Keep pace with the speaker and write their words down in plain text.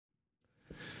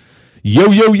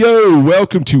Yo, yo, yo,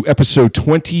 welcome to episode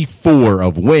 24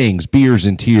 of Wings, Beers,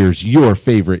 and Tears, your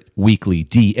favorite weekly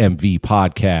DMV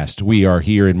podcast. We are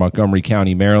here in Montgomery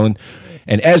County, Maryland,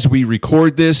 and as we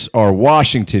record this, our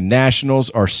Washington Nationals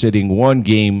are sitting one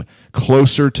game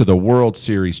closer to the World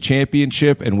Series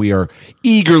championship, and we are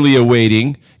eagerly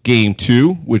awaiting Game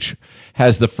 2, which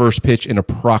has the first pitch in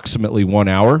approximately 1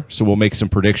 hour. So we'll make some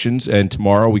predictions, and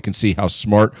tomorrow we can see how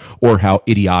smart or how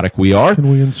idiotic we are.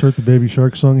 Can we insert the Baby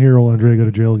Shark song here, or will Andrea go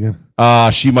to jail again?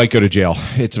 She might go to jail.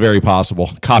 It's very possible.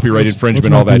 Copyright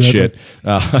infringement, all that shit.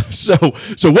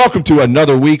 So welcome to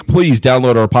another week. Please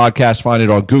download our podcast. Find it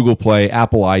on Google Play,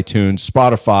 Apple iTunes,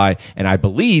 Spotify, and I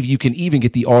believe you can even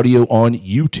get the audio on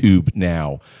YouTube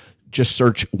now. Just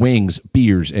search Wings,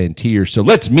 Beers, and Tears. So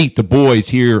let's meet the boys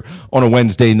here on a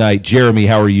Wednesday night. Jeremy,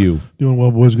 how are you? Doing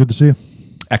well, boys. Good to see you.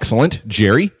 Excellent.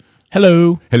 Jerry?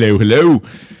 Hello. Hello, hello.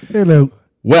 Hello.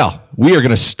 Well, we are going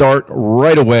to start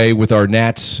right away with our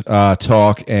Nats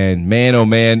talk, and man, oh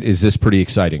man, is this pretty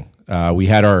exciting. We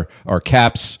had our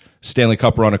Caps Stanley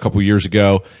Cup run a couple years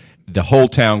ago. The whole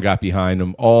town got behind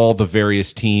them, all the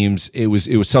various teams. It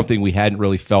was something we hadn't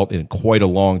really felt in quite a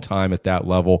long time at that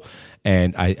level,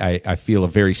 and I feel a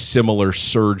very similar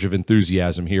surge of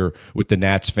enthusiasm here with the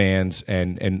Nats fans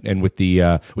and with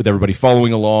everybody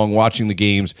following along, watching the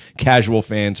games, casual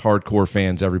fans, hardcore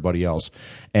fans, everybody else.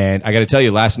 And I got to tell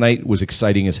you, last night was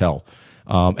exciting as hell.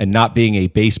 And not being a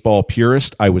baseball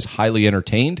purist, I was highly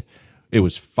entertained. It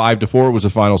was 5-4 was the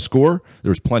final score. There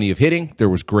was plenty of hitting. There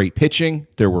was great pitching.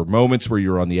 There were moments where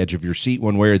you were on the edge of your seat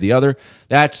one way or the other.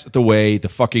 That's the way the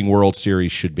fucking World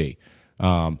Series should be.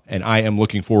 And I am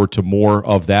looking forward to more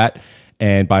of that.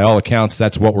 And by all accounts,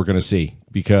 that's what we're going to see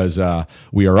because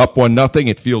we are up 1-0.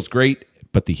 It feels great.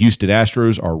 But the Houston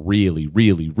Astros are really,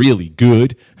 really, really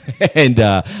good. And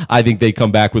I think they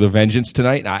come back with a vengeance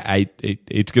tonight.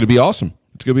 It's going to be awesome.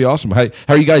 It's going to be awesome. How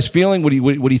are you guys feeling? What do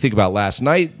you think about last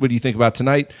night? What do you think about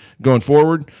tonight going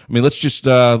forward? I mean, let's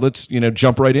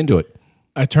jump right into it.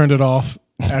 I turned it off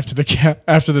after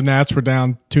the Nats were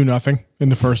down 2-0 in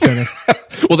the first inning.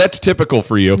 Well, that's typical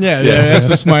for you. Yeah, that's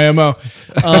just my MO.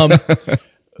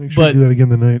 Make sure you do that again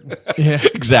tonight. Yeah,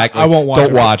 exactly. I won't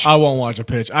watch. I won't watch a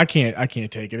pitch. I can't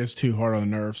take it. It's too hard on the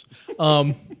nerves.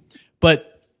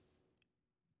 But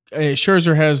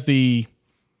Scherzer has the,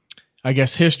 I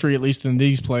guess, history, at least in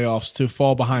these playoffs, to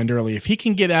fall behind early. If he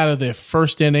can get out of the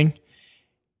first inning,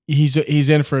 he's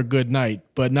in for a good night.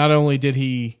 But not only did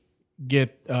he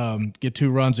get 2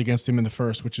 runs against him in the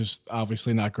first, which is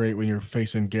obviously not great when you're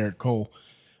facing Garrett Cole,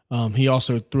 he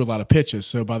also threw a lot of pitches.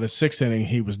 So by the 6th inning,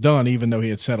 he was done, even though he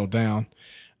had settled down,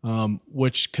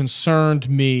 which concerned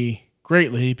me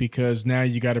greatly because now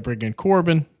you got to bring in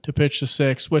Corbin to pitch the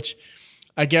 6th, which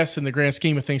I guess in the grand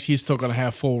scheme of things, he's still going to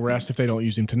have full rest if they don't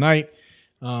use him tonight.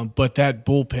 But that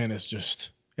bullpen is just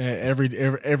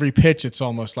every pitch. It's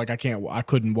almost like I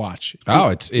couldn't watch. Oh,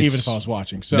 it's even if I was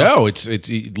watching. So no, it's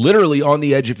literally on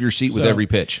the edge of your seat with every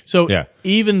pitch. So yeah.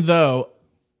 Even though,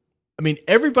 I mean,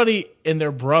 everybody and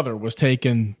their brother was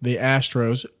taking the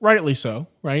Astros, rightly so,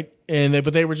 right?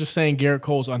 But they were just saying Garrett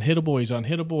Cole's unhittable. He's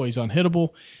unhittable. He's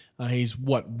unhittable. He's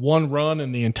 1 run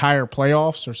in the entire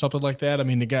playoffs or something like that. I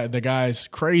mean, the guy's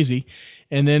crazy.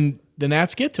 And then the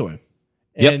Nats get to him.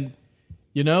 And,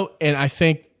 and I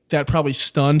think that probably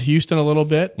stunned Houston a little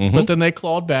bit, but then they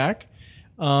clawed back.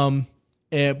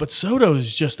 But Soto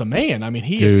is just a man. I mean,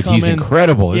 he's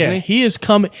incredible, isn't he? He is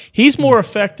coming. He's more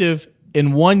effective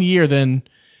in 1 year than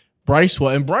Bryce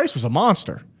was. And Bryce was a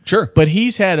monster. Sure. But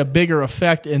he's had a bigger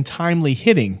effect in timely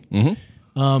hitting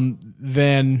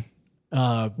than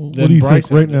what do you Bryce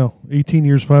think right now? 18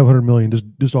 years, $500 million.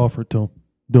 Just offer it to him.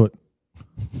 Do it.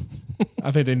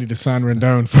 I think they need to sign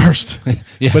Rendon first.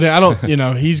 Yeah. But I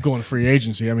don't. He's going free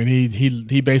agency. I mean,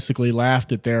 he basically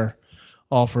laughed at their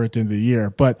offer at the end of the year.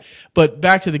 But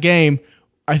back to the game.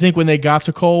 I think when they got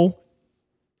to Cole,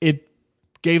 it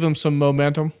gave them some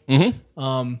momentum.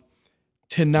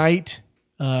 Tonight.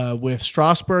 With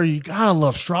Strasburg, you gotta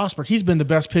love Strasburg. He's been the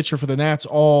best pitcher for the Nats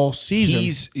all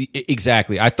season.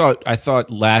 Exactly. I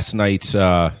thought last night's,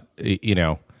 the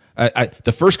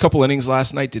first couple innings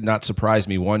last night did not surprise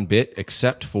me one bit,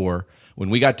 except for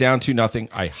when we got down 2-0.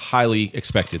 I highly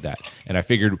expected that, and I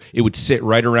figured it would sit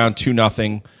right around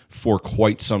 2-0 for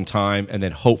quite some time, and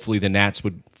then hopefully the Nats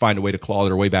would find a way to claw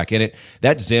their way back in it.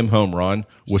 That Zim home run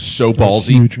was so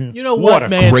ballsy. Huge. You know what,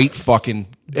 man? Great fucking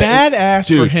badass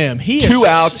dude, for him. He 2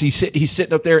 outs. He's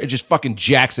sitting up there and just fucking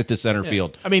jacks it to center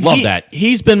field. I mean, love that.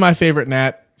 He's been my favorite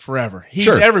Nat forever. He's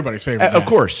everybody's favorite Nat, of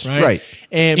course, right.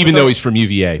 And even though he's from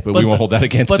UVA, but we won't hold that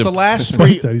against him. But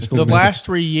the last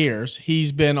 3 years,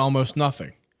 he's been almost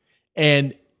nothing.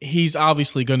 And he's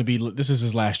obviously going to be. This is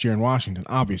his last year in Washington.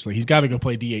 Obviously, he's got to go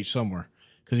play DH somewhere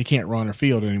because he can't run or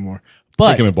field anymore.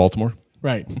 But Take him in Baltimore.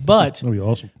 right, but That'd be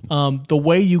awesome. the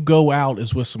way you go out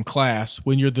is with some class.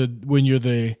 When you're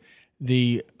the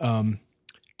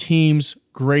team's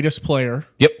greatest player,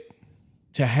 Yep.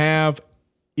 to have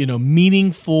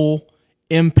meaningful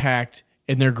impact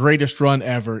in their greatest run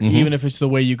ever, even if it's the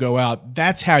way you go out.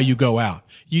 That's how you go out.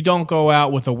 You don't go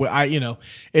out with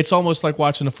it's almost like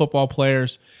watching the football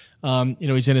players.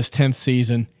 He's in his 10th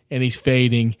season and he's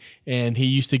fading, and he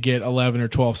used to get 11 or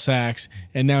 12 sacks,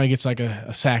 and now he gets like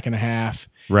a sack and a half.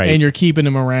 Right. And you're keeping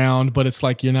him around, but it's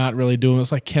like you're not really doing it.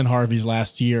 It's like Ken Harvey's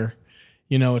last year.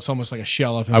 It's almost like a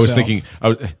shell of himself. I was thinking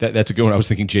that's a good one. I was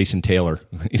thinking Jason Taylor,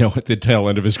 at the tail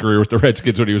end of his career with the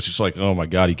Redskins, when he was just like, oh my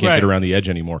God, he can't get around the edge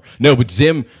anymore. No, but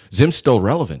Zim's still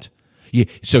relevant. Yeah.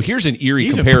 So here's an eerie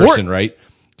comparison, important. right?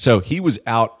 So he was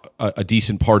out a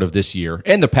decent part of this year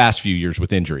and the past few years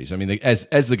with injuries. I mean,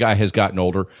 as the guy has gotten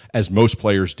older, as most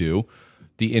players do,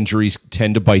 the injuries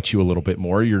tend to bite you a little bit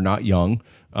more. You're not young.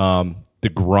 The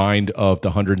grind of the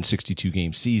 162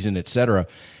 game season, et cetera.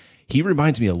 He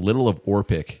reminds me a little of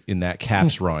Orpik in that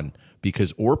Caps run,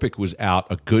 because Orpik was out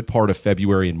a good part of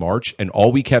February and March, and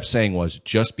all we kept saying was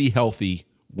just be healthy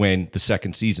when the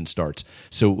second season starts.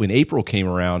 So when April came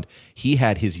around, he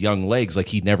had his young legs like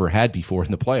he'd never had before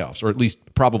in the playoffs, or at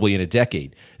least probably in a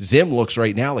decade. Zim looks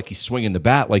right now like he's swinging the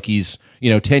bat like he's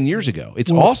 10 years ago.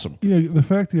 It's awesome. The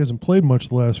fact he hasn't played much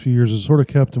the last few years has sort of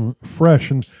kept him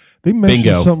fresh. And they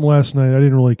mentioned something last night. I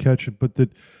didn't really catch it, but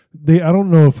that I don't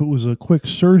know if it was a quick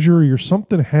surgery or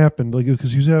something happened, like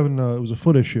because he was having it was a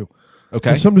foot issue. Okay.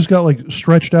 And something just got like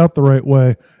stretched out the right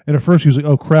way, and at first he was like,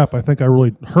 "Oh crap, I think I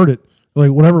really hurt it."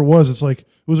 Like whatever it was was like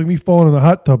me falling in the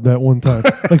hot tub that one time,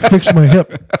 like fixed my hip.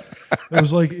 It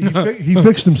was like he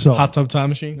fixed himself. Hot tub time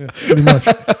machine. Yeah, pretty much.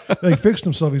 He fixed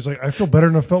himself. He's like, I feel better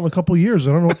than I felt in a couple of years.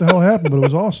 I don't know what the hell happened, but it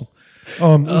was awesome.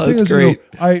 The thing is, great.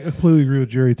 I completely agree with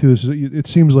Jerry too. It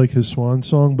seems like his swan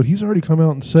song, but he's already come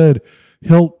out and said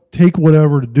he'll take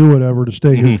whatever to do whatever to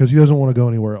stay here because he doesn't want to go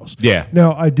anywhere else. Yeah.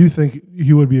 Now, I do think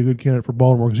he would be a good candidate for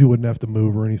Baltimore because he wouldn't have to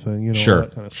move or anything. All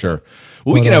that kind of Sure. stuff.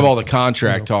 Well, we can have all the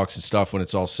contract talks and stuff when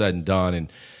it's all said and done,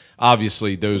 and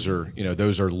obviously those are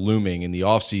looming in the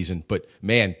offseason. But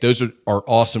man, those are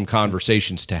awesome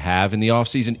conversations to have in the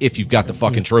offseason if you've got the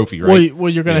fucking trophy, right?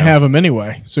 Well, you're going to have them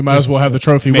anyway, so you might as well have the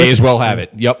trophy. May as well have it.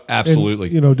 Yep,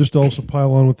 absolutely. And, just to also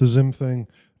pile on with the Zim thing.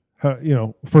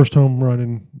 First home run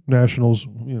in Nationals,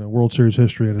 World Series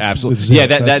history, and it's, absolutely, it's Zim. yeah.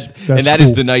 That's And that cool.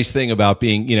 is the nice thing about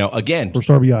being, again, first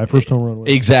RBI, first home run.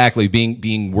 exactly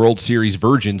being World Series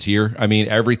virgins here. I mean,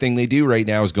 everything they do right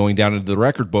now is going down into the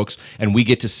record books, and we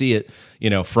get to see it,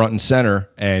 front and center.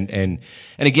 And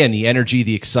again, the energy,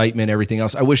 the excitement, everything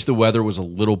else. I wish the weather was a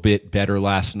little bit better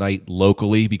last night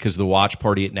locally, because the watch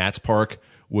party at Nats Park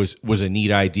was a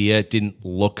neat idea. It didn't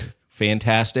look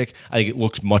fantastic. I think it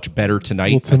looks much better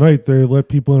tonight. Well, tonight they let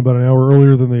people in about an hour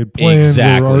earlier than they had planned.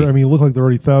 Exactly. It looked like there were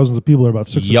already thousands of people there, about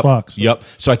 6 o'clock. So. Yep.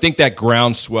 So I think that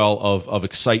groundswell of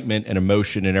excitement and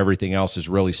emotion and everything else is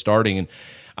really starting. And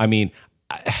I mean,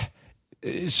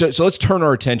 so let's turn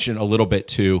our attention a little bit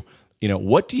to,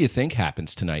 what do you think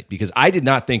happens tonight? Because I did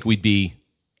not think we'd be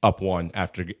up one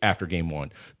after game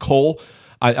one. Cole,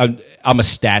 I'm a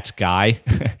stats guy.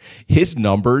 His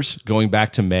numbers going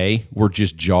back to May were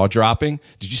just jaw dropping.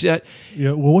 Did you see that?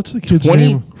 Yeah. Well, what's the kid's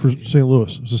name for St.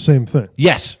 Louis? It's the same thing.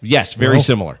 Yes. Very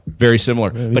similar. Very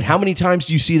similar. But how many times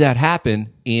do you see that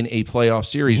happen in a playoff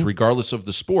series, regardless of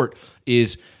the sport?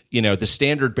 Is the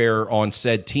standard bearer on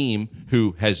said team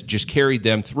who has just carried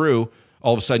them through?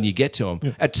 All of a sudden, you get to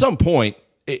them at some point.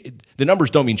 The numbers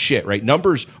don't mean shit, right?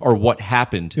 Numbers are what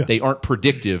happened. Yes. They aren't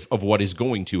predictive of what is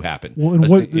going to happen. Well,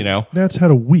 and Nats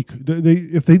had a week.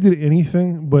 If they did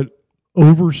anything but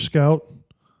over scout,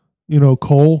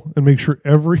 Cole, and make sure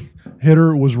every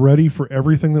hitter was ready for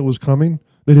everything that was coming,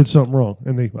 they did something wrong,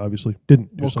 and they obviously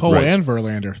didn't. Well, Cole and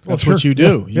Verlander. That's what you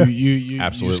do. Yeah. You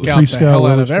absolutely scout the hell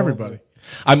out of everybody.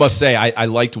 I must say, I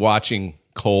liked watching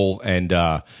Cole and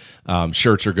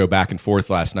Scherzer go back and forth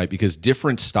last night, because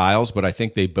different styles, but I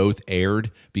think they both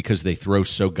aired because they throw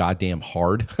so goddamn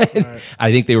hard. Right.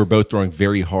 I think they were both throwing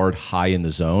very hard, high in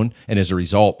the zone, and as a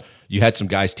result, you had some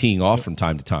guys teeing off from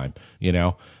time to time.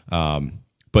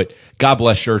 But God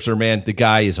bless Scherzer, man. The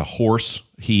guy is a horse.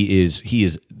 He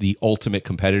is the ultimate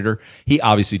competitor. He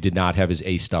obviously did not have his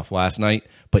A stuff last night,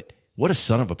 but what a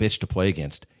son of a bitch to play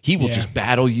against. He will just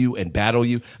battle you and battle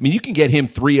you. I mean, you can get him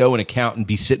 3-0 in a count and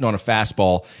be sitting on a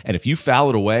fastball, and if you foul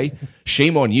it away,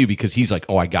 shame on you because he's like,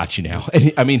 oh, I got you now.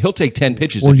 And, I mean, he'll take 10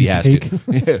 pitches if he has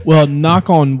to. Well, knock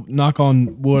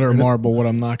on wood or marble, what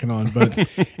I'm knocking on. But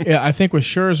yeah, I think with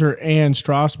Scherzer and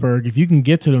Strasburg, if you can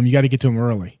get to them, you got to get to them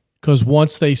early because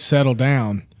once they settle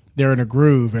down, they're in a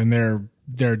groove and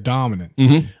they're dominant.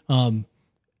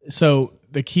 So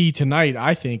the key tonight,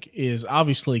 I think, is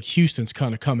obviously Houston's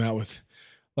kind of come out with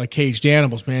like caged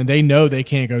animals, man. They know they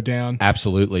can't go down.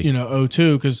 Absolutely.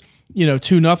 0-2 because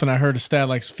 2-0. I heard a stat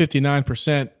like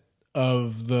 59%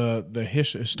 of the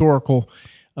historical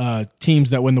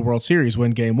teams that win the World Series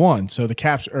win Game 1. So the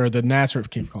Caps or the Nats are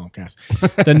keep calling Caps.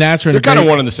 The Nats are they're kind of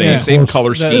one and the same, same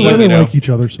color scheme. They like each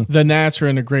other. So. The Nats are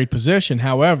in a great position.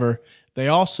 However, they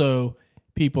also.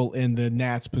 People in the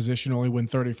Nats position only win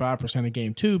 35% of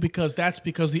Game 2 because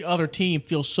the other team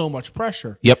feels so much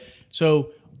pressure. Yep.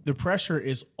 So the pressure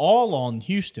is all on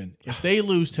Houston. If they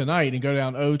lose tonight and go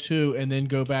down 0-2 and then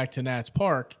go back to Nats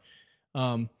Park,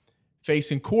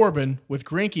 facing Corbin with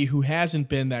Greinke, who hasn't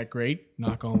been that great,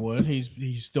 knock on wood. He's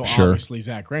still obviously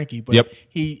Zach Greinke, but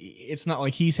it's not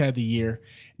like he's had the year.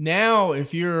 Now,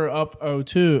 if you're up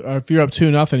 0-2, or if you're up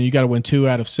 2-0, you got to win 2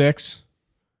 out of 6.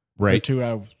 Right. 2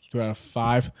 out of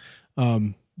 5.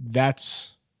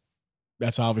 That's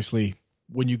obviously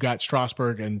when you got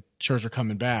Strasburg and Scherzer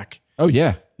coming back. Oh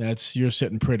yeah, you're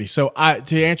sitting pretty. So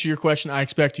to answer your question, I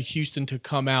expect Houston to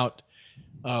come out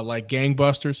like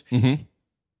gangbusters. Mm-hmm.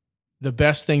 The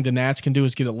best thing the Nats can do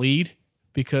is get a lead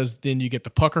because then you get the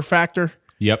pucker factor.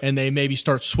 Yep. And they maybe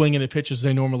start swinging at pitches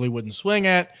they normally wouldn't swing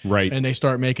at. Right. And they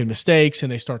start making mistakes and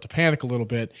they start to panic a little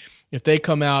bit. If they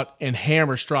come out and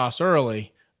hammer Strauss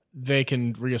early, they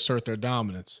can reassert their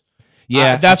dominance.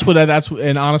 Yeah,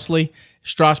 and honestly,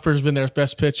 Strasburg's been their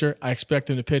best pitcher. I expect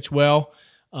him to pitch well,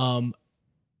 but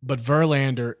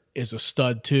Verlander is a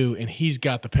stud too, and he's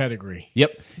got the pedigree.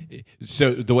 Yep.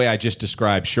 So the way I just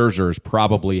described Scherzer is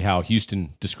probably how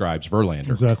Houston describes Verlander.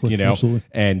 Exactly. Absolutely.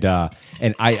 And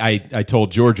I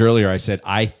told George earlier. I said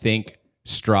I think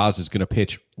Strauss is going to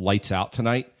pitch lights out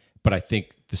tonight, but I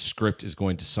think the script is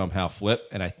going to somehow flip,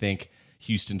 and I think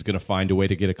Houston's going to find a way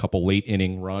to get a couple late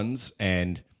inning runs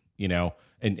and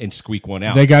squeak one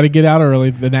out. They got to get out early.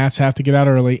 The Nats have to get out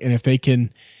early, and if they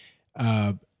can,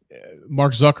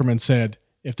 Mark Zuckerman said,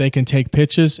 if they can take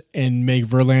pitches and make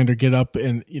Verlander get up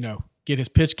and get his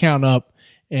pitch count up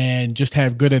and just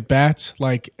have good at bats,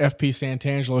 like FP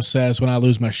Santangelo says when I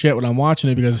lose my shit when I'm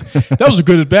watching it because that was a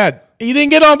good at bat. He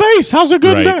didn't get on base. How's a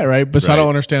good at bat, right? But so I don't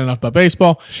understand enough about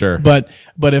baseball. Sure, but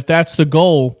if that's the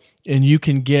goal. And you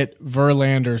can get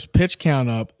Verlander's pitch count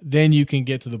up, then you can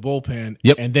get to the bullpen,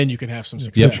 and then you can have some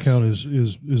success. Pitch count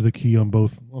is the key on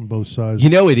both sides.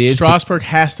 It is. Strasburg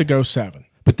has to go 7.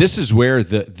 But this is where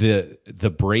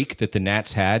the break that the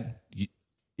Nats had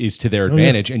is to their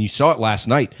advantage, and you saw it last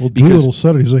night. Well, Doolittle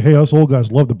said it. He's like, hey, us old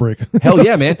guys love the break. Hell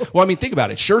yeah, man. Well, I mean, think about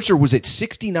it. Scherzer was at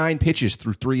 69 pitches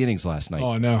through 3 innings last night.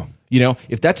 Oh, no.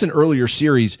 If that's an earlier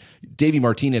series, Davey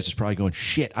Martinez is probably going,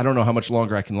 shit, I don't know how much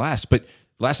longer I can last. But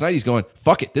last night he's going,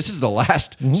 fuck it. This is the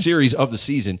last series of the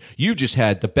season. You just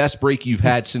had the best break you've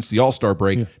had since the All-Star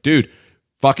break. Yeah. Dude,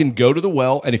 fucking go to the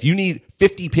well. And if you need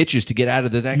 50 pitches to get out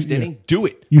of the next inning, do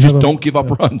it. You just don't give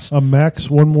up runs. A max,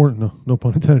 one more, no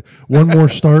pun intended, one more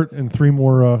start and 3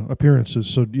 more appearances.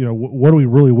 So, what are we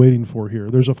really waiting for here?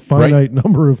 There's a finite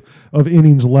number of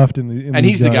innings left in the And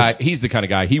he's the guy. He's the kind of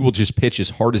guy. He will just pitch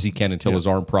as hard as he can until his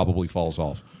arm probably falls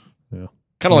off. Yeah.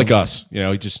 Kind of like us,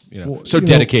 he just, so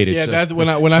dedicated. Yeah, so. That's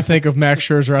when I think of Max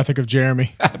Scherzer, I think of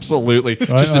Jeremy. Absolutely,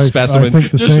 just a specimen. I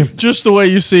think the same. Just the way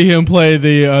you see him play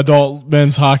the adult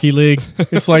men's hockey league,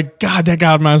 it's like God. That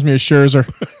guy reminds me of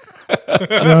Scherzer.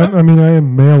 Yeah, I mean, I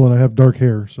am male and I have dark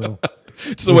hair, so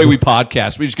it's the way we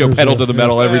podcast. We just go pedal to the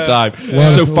metal every time.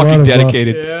 So fucking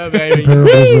dedicated. Yeah, baby.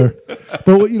 There.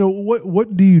 But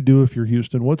what do you do if you're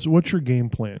Houston? What's your game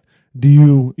plan? Do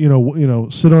you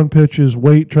sit on pitches,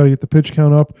 wait, try to get the pitch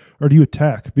count up, or do you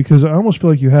attack? Because I almost feel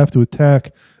like you have to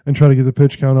attack and try to get the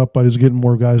pitch count up by just getting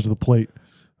more guys to the plate.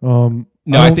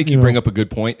 I think you bring up a good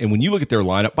point. And when you look at their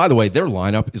lineup, by the way, their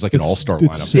lineup is like an all-star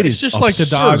lineup. It is just absurd. Like the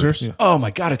Dodgers. Yeah. Oh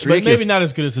my God, it's ridiculous. But maybe not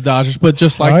as good as the Dodgers, but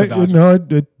just like the Dodgers.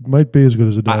 No, it might be as good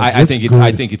as the Dodgers.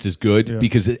 I think it's as good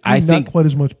because I think not quite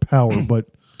as much power, but.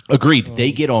 Agreed.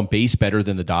 They get on base better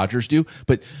than the Dodgers do.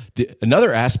 But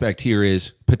another aspect here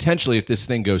is potentially if this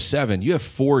thing goes 7, you have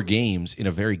 4 games in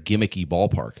a very gimmicky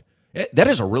ballpark. That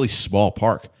is a really small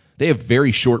park. They have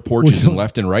very short porches in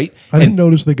left and right. I didn't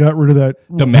notice they got rid of that.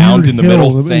 The mound in the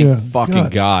middle. Thank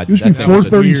fucking God. It used to be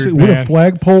 436 with a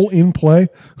flagpole in play.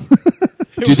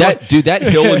 Dude, that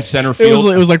hill in center It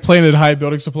field. was like playing at High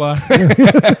Building Supply.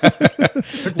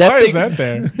 Why is that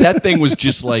there? That thing was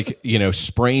just like,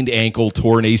 sprained ankle,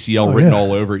 torn ACL written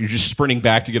all over it. You're just sprinting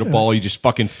back to get a ball. You just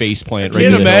fucking face plant right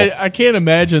in the hill. I can't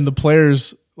imagine the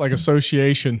players like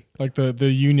association, like the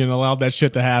union allowed that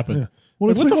shit to happen. Yeah. Well,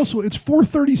 it's like also it's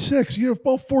 436. You have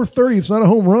ball 430. It's not a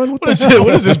home run. What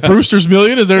is this? Brewster's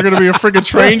Million? Is there going to be a freaking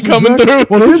train coming through?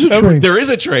 Well, there is a train. There is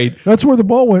a train. That's where the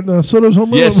ball went. Soto's home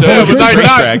run. Yeah,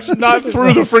 but not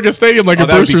through the freaking stadium like a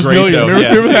Brewster's Million.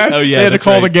 Remember that? Oh yeah, they had to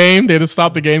call the game. They had to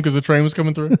stop the game because the train was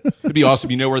coming through. It'd be awesome.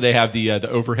 You know where they have the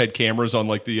overhead cameras on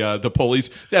like the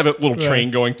pulleys? They have a little train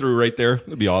going through right there.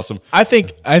 It'd be awesome. I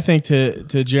think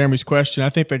to Jeremy's question, I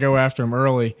think they go after him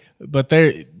early, but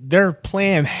their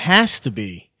plan has to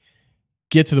be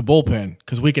get to the bullpen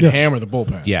because we can hammer the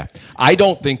bullpen. Yeah. I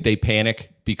don't think they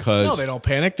panic because no, they don't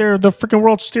panic. They're the freaking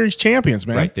World Series champions,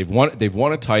 man. Right. They've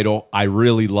won a title. I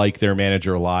really like their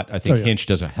manager a lot. I think Hinch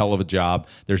does a hell of a job.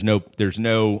 There's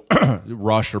no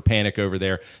rush or panic over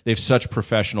there. They have such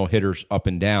professional hitters up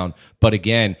and down. But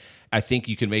again, I think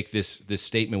you can make this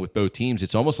statement with both teams.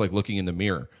 It's almost like looking in the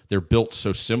mirror. They're built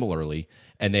so similarly,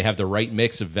 and they have the right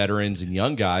mix of veterans and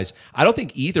young guys. I don't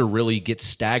think either really gets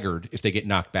staggered if they get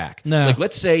knocked back. No. Like,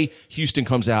 let's say Houston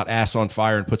comes out ass on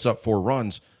fire and puts up 4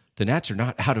 runs. The Nats are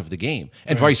not out of the game,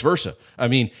 and vice versa. I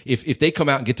mean, if they come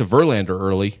out and get to Verlander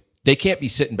early, they can't be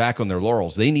sitting back on their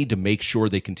laurels. They need to make sure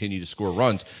they continue to score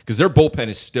runs because their bullpen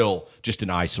is still just an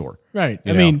eyesore. Right.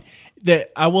 I mean,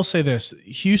 I will say this.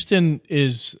 Houston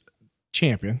is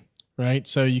champion, right?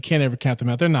 So you can't ever count them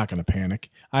out. They're not going to panic.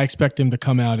 I expect them to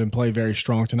come out and play very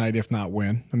strong tonight, if not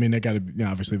win. I mean, they got to be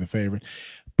obviously the favorite.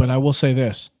 But I will say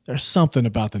this. There's something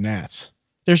about the Nats.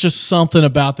 There's just something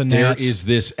about the Nats. There is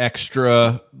this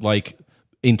extra,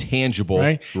 intangible,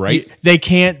 right? They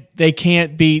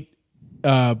can't beat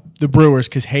the Brewers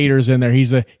because Hader's in there.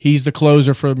 He's the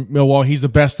closer for Milwaukee. He's the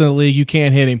best in the league. You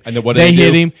can't hit him. And then what they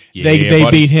hit do? him. Yeah, they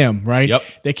buddy. beat him. Right. Yep.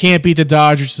 They can't beat the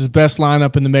Dodgers. It's the best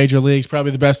lineup in the major leagues.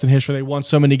 Probably the best in history. They won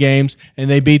so many games and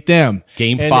they beat them.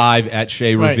 Game 5 at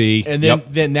Shea Ravie. And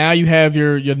then now you have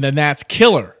the Nats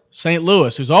killer, St.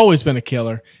 Louis, who's always been a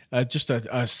killer. Just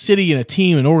a city and a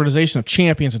team, an organization of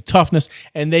champions and toughness,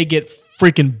 and they get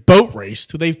freaking boat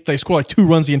raced. They score like 2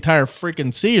 runs the entire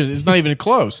freaking season. It's not even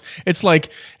close. It's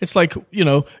like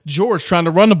George trying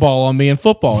to run the ball on me in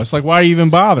football. It's like, why are you even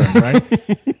bothering, right?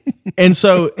 And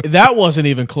so that wasn't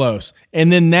even close.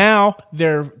 And then now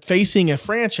they're facing a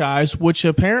franchise which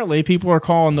apparently people are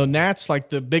calling the Nats like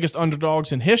the biggest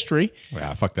underdogs in history.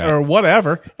 Yeah, fuck that. Or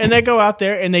whatever. And they go out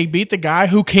there and they beat the guy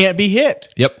who can't be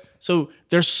hit. Yep. So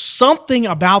there's something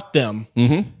about them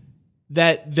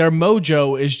that their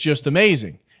mojo is just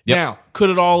amazing. Yep. Now, could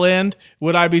it all end?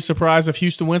 Would I be surprised if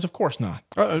Houston wins? Of course not.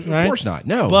 Of course not.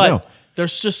 No, But no.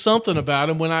 there's just something about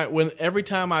them when every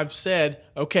time I've said,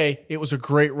 okay, it was a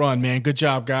great run, man. Good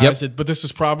job, guys. But this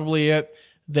is probably it.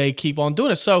 They keep on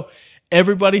doing it. So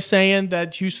everybody's saying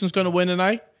that Houston's going to win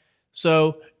tonight.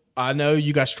 So I know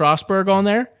you got Strasburg on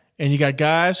there, and you got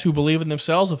guys who believe in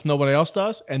themselves if nobody else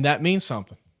does, and that means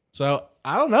something. So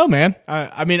I don't know, man.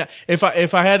 I mean, if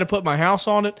I had to put my house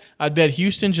on it, I'd bet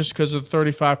Houston just because of the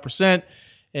 35%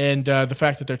 and the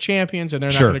fact that they're champions and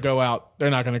they're not going to go out. They're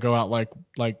not going to go out like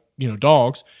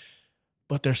dogs.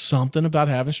 But there's something about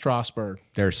having Strasburg.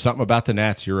 There's something about the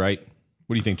Nats. You're right.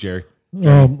 What do you think, Jerry?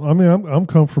 I mean, I'm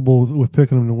comfortable with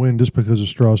picking them to win just because of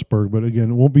Strasburg. But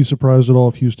again, won't be surprised at all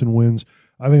if Houston wins.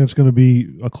 I think it's going to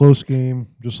be a close game,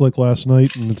 just like last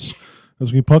night, and it's going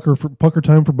to be pucker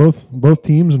time for both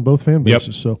teams and both fan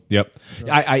bases. Yep.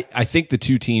 I think the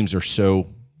two teams are so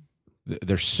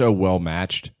well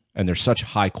matched and they're such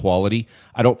high quality.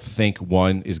 I don't think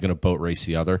one is going to boat race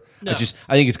the other. No.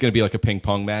 I think it's going to be like a ping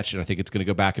pong match, and I think it's going to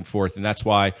go back and forth. And that's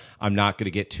why I'm not going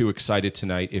to get too excited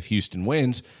tonight if Houston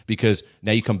wins, because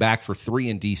now you come back for 3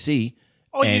 in DC.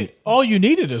 All you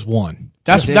needed is one.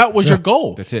 That was your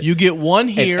goal. That's it. You get one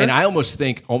here. And I almost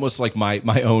think, like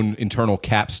my own internal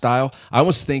cap style, I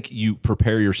almost think you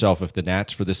prepare yourself if the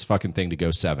Nats for this fucking thing to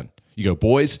go 7. You go,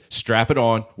 boys, strap it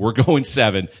on. We're going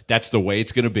 7. That's the way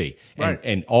it's going to be.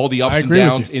 And all the ups and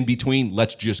downs in between,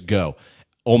 let's just go.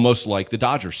 Almost like the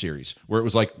Dodgers series, where it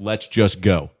was like, let's just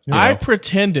go. I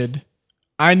pretended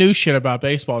I knew shit about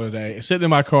baseball today, sitting in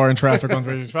my car in traffic on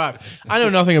 365. I know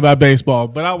nothing about baseball,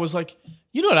 but I was like,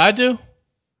 you know what I'd do?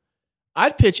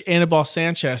 I'd pitch Anibal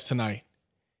Sanchez tonight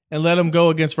and let him go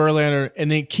against Verlander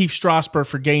and then keep Strasburg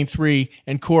for game 3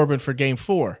 and Corbin for game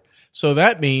 4. So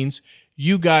that means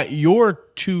you got your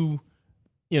 2,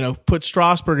 put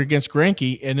Strasburg against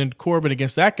Greinke and then Corbin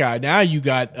against that guy. Now you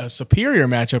got a superior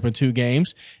matchup in 2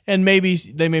 games, and maybe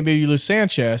you lose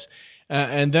Sanchez.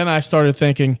 And then I started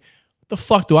thinking, what the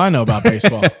fuck do I know about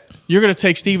baseball? You're going to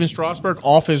take Steven Strasburg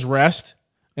off his rest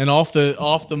and off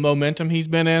the momentum he's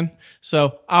been in.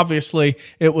 So obviously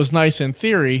it was nice in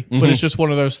theory, but it's just one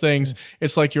of those things.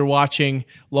 It's like you're watching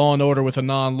Law and Order with a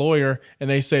non-lawyer, and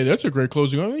they say that's a great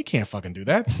closing. You can't fucking do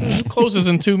that. It closes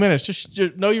in 2 minutes.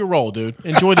 Just know your role, dude.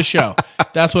 Enjoy the show.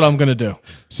 That's what I'm gonna do.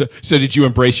 So did you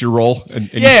embrace your role?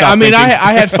 And you Yeah, stopped I mean, thinking-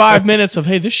 I had 5 minutes of,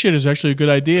 hey, this shit is actually a good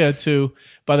idea. To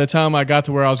by the time I got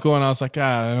to where I was going, I was like,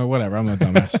 whatever. I'm a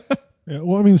dumbass. Yeah,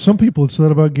 well, I mean, some people it's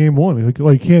that about game one. Like,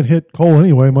 you can't hit Cole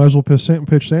anyway. Might as well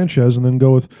pitch Sanchez and then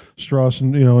go with Strauss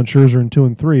and and Scherzer in 2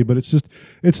 and 3. But it's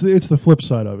the flip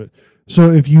side of it.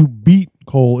 So if you beat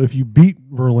Cole, if you beat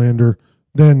Verlander,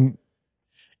 then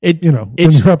then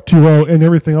you're up 2-0 and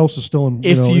everything else is still in.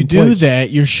 If you in do place.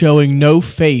 that, you're showing no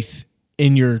faith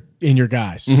in your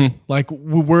guys. Like,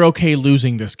 we're okay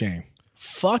losing this game.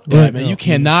 Fuck that, Right, man. no, You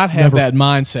cannot have never. that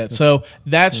mindset. So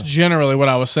that's generally what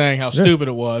I was saying, how stupid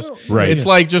it was. Right. It's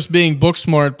like just being book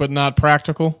smart but not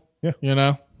practical. Yeah. You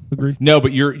know? Agreed. No,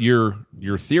 but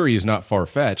your theory is not far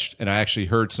fetched, and I actually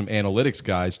heard some analytics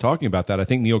guys talking about that. I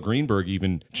think Neil Greenberg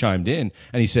even chimed in,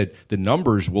 and he said the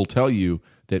numbers will tell you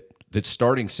that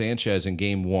starting Sanchez in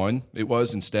game one, it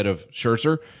was instead of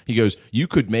Scherzer. He goes, you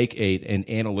could make an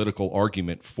analytical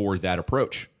argument for that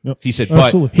approach. Yep. He said,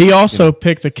 Absolutely. He also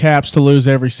picked the Caps to lose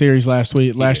every series last year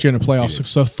in the playoffs.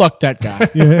 So fuck that guy.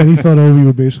 Yeah, and he thought Ovi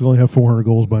would basically only have 400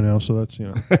 goals by now. So that's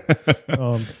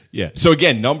yeah. So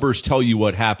again, numbers tell you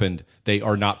what happened. They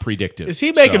are not predictive. Is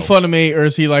he making So- fun of me, or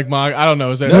is he like my? I don't know.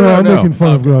 Is that no, I'm no. making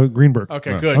fun of Greenberg.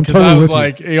 Okay, good. I'm Because totally I was with you.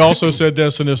 like, he also said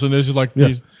this and this and this. He's like,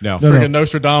 he's No. freaking No.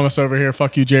 Nostradamus over here.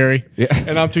 Fuck you, Jerry.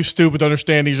 And I'm too stupid to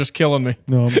understand. He's just killing me.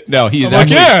 No, No, he is I'm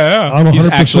like, actually yeah. I'm 100% he's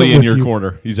actually in with your you.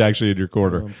 corner. He's actually in your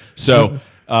corner. So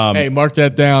Hey, mark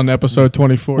that down. Episode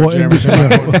 24. Well, Jeremy.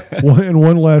 and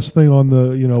one last thing on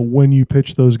the when you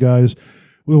pitch those guys,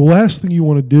 the last thing you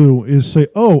want to do is say,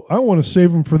 "Oh, I want to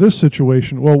save them for this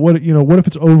situation." Well, what if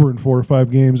it's over in 4 or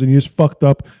 5 games and you just fucked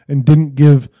up and didn't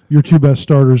give your 2 best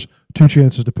starters 2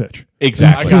 chances to pitch?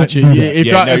 exactly. I got you. Yeah, If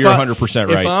you're I- 100%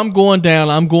 right. If I'm going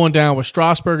down with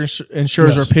Strasburg and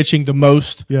Scherzer Yes. pitching the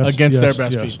most Yes, against yes, their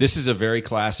best yes. people. This is a very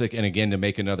classic, and again, to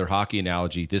make another hockey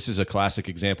analogy, this is a classic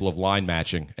example of line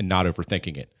matching and not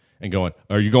overthinking it and going,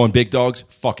 "Are you going big dogs?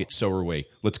 Fuck it, so are we.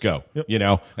 Let's go."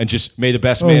 And just may the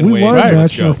best man we win. line Let's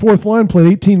matched, and go. our 4th line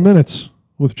played 18 minutes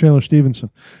with Chandler Stevenson,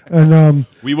 and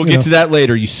We will get to that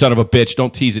later. You son of a bitch!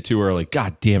 Don't tease it too early.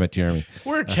 God damn it, Jeremy.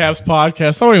 We're a Cavs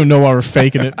podcast. I don't even know why we're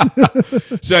faking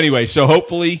it. So anyway,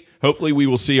 hopefully we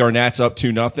will see our Nats up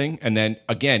 2-0, and then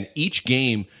again, each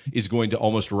game is going to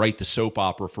almost write the soap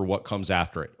opera for what comes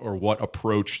after it, or what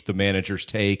approach the managers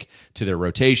take to their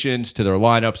rotations, to their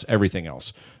lineups, everything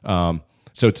else.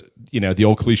 So it's the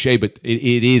old cliche, but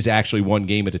it is actually one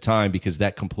game at a time, because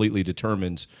that completely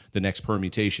determines the next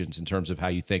permutations in terms of how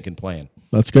you think and plan.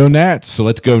 Let's go Nats. So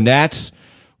let's go Nats.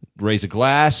 Raise a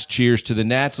glass. Cheers to the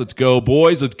Nats. Let's go,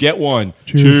 boys. Let's get one.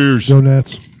 Cheers. Go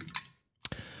Nats.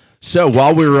 So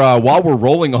while we're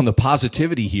rolling on the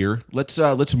positivity here, let's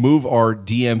move our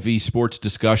DMV sports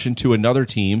discussion to another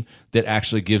team that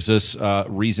actually gives us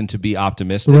reason to be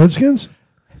optimistic. The Redskins.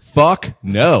 Fuck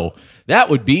no, that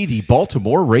would be the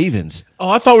Baltimore Ravens. Oh,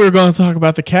 I thought we were going to talk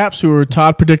about the Caps, who were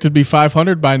Todd predicted to be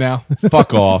 500 by now.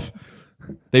 Fuck off.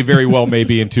 They very well may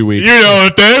be in 2 weeks. You know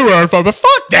what they were, but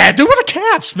fuck that, dude. We're the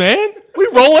Caps, man. We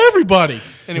roll everybody.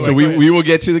 Anyway, So go ahead. we will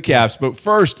get to the Caps, but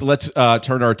first let's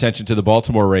turn our attention to the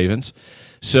Baltimore Ravens.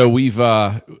 So we've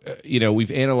analyzed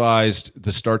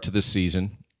the start to this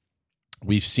season.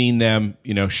 We've seen them,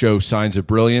 show signs of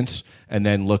brilliance and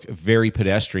then look very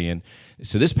pedestrian.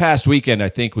 So this past weekend, I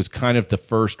think, was kind of the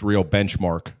first real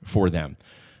benchmark for them.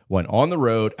 Went on the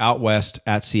road out west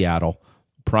at Seattle,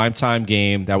 primetime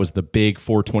game. That was the big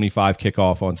 4:25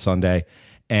 kickoff on Sunday.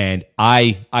 And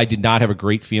I did not have a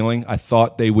great feeling. I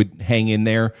thought they would hang in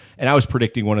there. And I was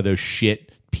predicting one of those shit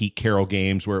Pete Carroll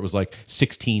games where it was like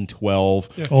 16-12. All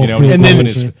field and then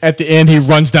goals, yeah. at the end, he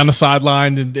runs down the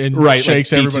sideline and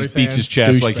shakes everybody's beats his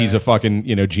hand. chest like he's a Douchebag.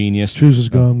 fucking genius. Chews his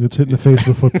gum, gets hit in the face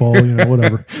with a football,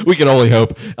 whatever. We can only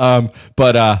hope.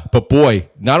 But boy,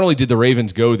 not only did the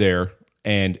Ravens go there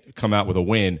and come out with a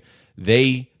win,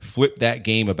 they flipped that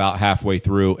game about halfway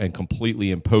through and completely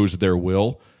imposed their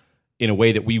will in a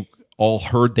way that we all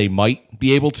heard they might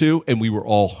be able to, and we were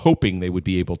all hoping they would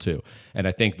be able to. And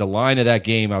I think the line of that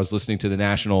game, I was listening to the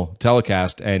national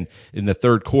telecast, and in the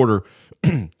third quarter,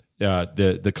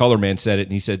 the color man said it,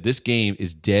 and he said, this game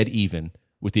is dead even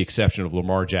with the exception of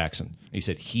Lamar Jackson. He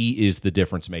said, he is the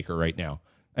difference maker right now.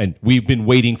 And we've been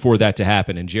waiting for that to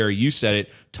happen. And Jerry, you said it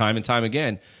time and time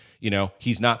again.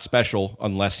 he's not special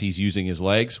unless he's using his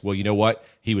legs. Well, you know what?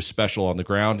 He was special on the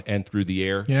ground and through the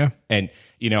air. Yeah. And,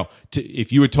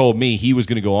 if you had told me he was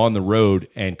going to go on the road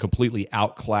and completely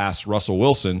outclass Russell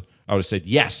Wilson, I would have said,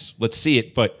 yes, let's see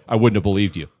it, but I wouldn't have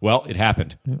believed you. Well, it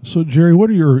happened. So, Jerry,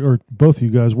 what are or both of you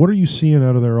guys, what are you seeing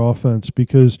out of their offense?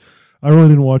 Because I really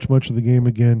didn't watch much of the game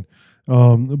again,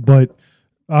 but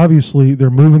obviously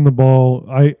they're moving the ball.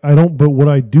 I don't, but what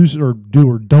I do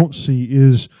or don't see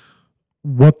is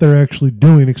what they're actually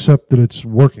doing, except that it's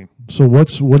working. So,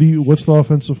 what's the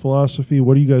offensive philosophy?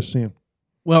 What are you guys seeing?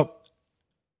 Well,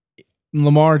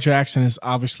 Lamar Jackson is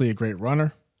obviously a great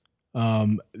runner.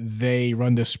 They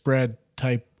run this spread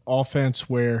type offense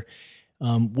where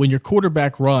when your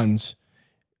quarterback runs,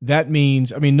 that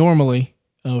means, normally,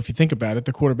 if you think about it,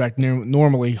 the quarterback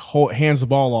normally hands the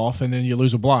ball off and then you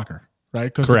lose a blocker, right?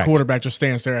 Because the quarterback just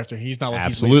stands there after. He's not like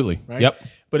absolutely, he's leaving, right? Yep.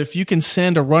 But if you can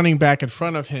send a running back in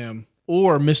front of him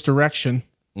or misdirection,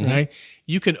 right,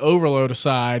 you can overload a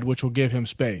side, which will give him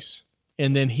space.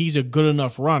 And then he's a good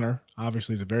enough runner.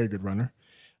 Obviously, he's a very good runner.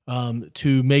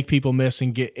 To make people miss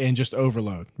and just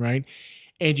overload, right?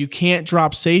 And you can't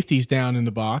drop safeties down in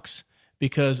the box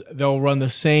because they'll run the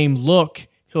same look.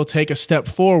 He'll take a step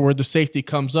forward, the safety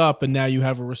comes up, and now you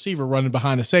have a receiver running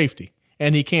behind a safety,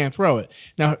 and he can't throw it.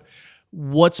 Now,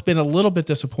 what's been a little bit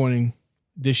disappointing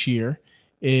this year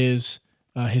is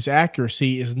his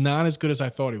accuracy is not as good as I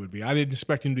thought he would be. I didn't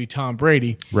expect him to be Tom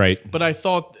Brady, right? But I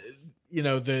thought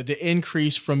the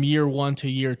increase from year 1 to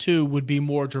year 2 would be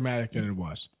more dramatic than it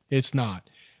was. It's not.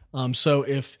 So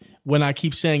when I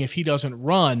keep saying if he doesn't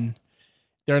run,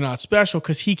 they're not special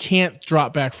because he can't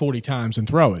drop back 40 times and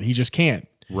throw it. He just can't.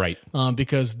 Right.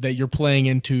 Because you're playing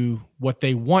into what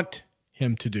they want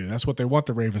him to do. That's what they want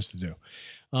the Ravens to do.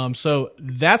 So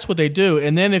that's what they do.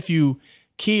 And then if you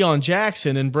key on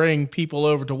Jackson and bring people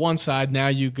over to one side, now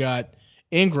you got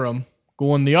Ingram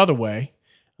going the other way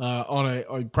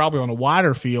probably on a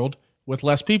wider field with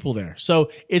less people there. So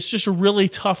it's just a really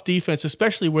tough defense,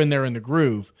 especially when they're in the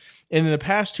groove. And in the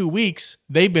past 2 weeks,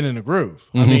 they've been in the groove.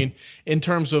 I mean, in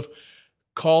terms of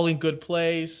calling good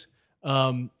plays,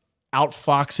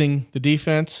 outfoxing the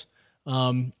defense.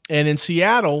 And in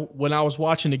Seattle, when I was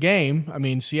watching the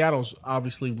game, Seattle's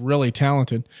obviously really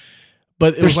talented,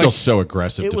 but they're still so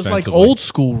aggressive. It was like old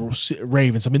school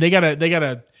Ravens.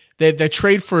 They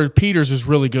trade for Peters is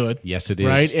really good. Yes, it is.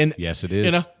 Right? And yes, it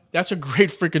is. That's a great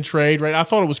freaking trade, right? I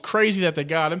thought it was crazy that they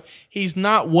got him. He's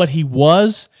not what he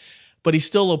was, but he's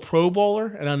still a Pro Bowler,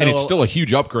 and it's still a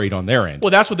huge upgrade on their end.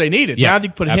 Well, that's what they needed. Yeah, now they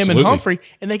put him and Humphrey,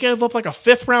 and they gave up like a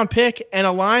 5th round pick and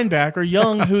a linebacker,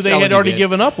 Young, who they had already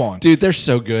given up on. Dude, they're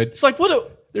so good. It's like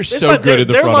they're so good at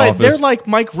the front office. They're like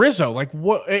Mike Rizzo, like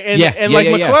what, and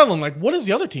McClellan. Like, what is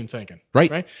the other team thinking?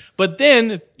 Right. But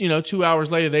then 2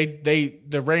 hours later,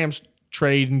 the Rams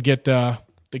trade and get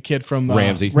the kid from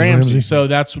Ramsey. So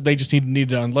that's they just need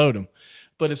to unload him.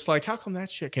 But it's like, how come that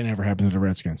shit can't ever happen to the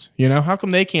Redskins? How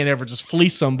come they can't ever just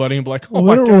fleece somebody and be like, they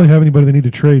don't really have anybody they need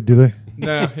to trade, do they?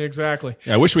 No, exactly.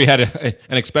 Yeah, I wish we had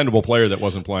an expendable player that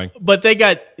wasn't playing. But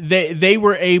they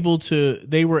were able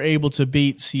to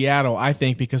beat Seattle, I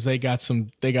think, because they got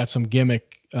some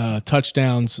gimmick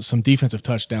touchdowns, some defensive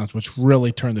touchdowns, which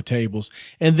really turned the tables.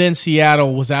 And then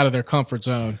Seattle was out of their comfort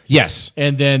zone. Yes.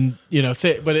 And then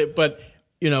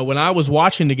when I was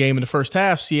watching the game in the first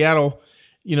half, Seattle,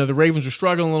 the Ravens were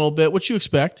struggling a little bit, which you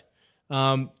expect.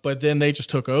 But then they just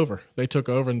took over. They took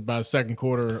over and by the second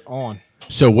quarter on.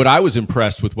 So what I was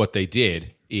impressed with what they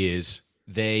did is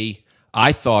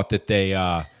I thought that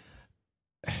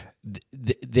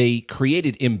they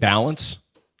created imbalance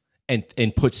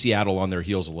and put Seattle on their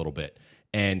heels a little bit.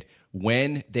 And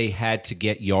when they had to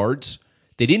get yards,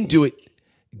 they didn't do it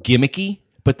gimmicky,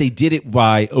 but they did it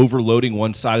by overloading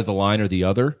one side of the line or the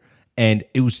other. And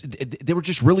they were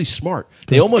just really smart.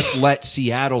 They almost let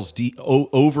Seattle's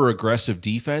over-aggressive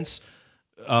defense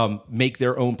make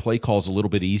their own play calls a little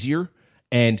bit easier.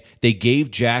 And they gave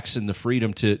Jackson the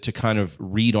freedom to kind of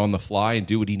read on the fly and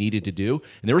do what he needed to do.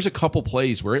 And there was a couple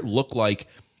plays where it looked like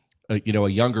a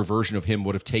younger version of him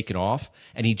would have taken off,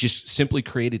 and he just simply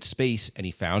created space, and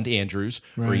he found Andrews,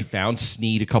 or he found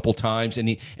Snead a couple times, and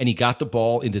he got the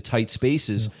ball into tight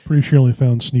spaces. Yeah, pretty sure he only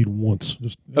found Snead once.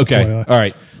 Just okay, FYI. All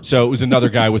right. So it was another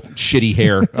guy with shitty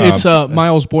hair. It's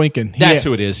Miles Boykin. That's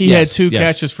who it is. He had 2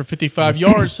 catches for 55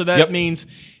 yards, so that Yep. means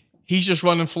he's just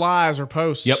running flies or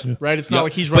posts. Yep. Right? It's not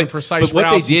like he's running precise But what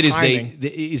routes they did and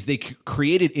is they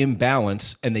created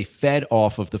imbalance, and they fed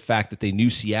off of the fact that they knew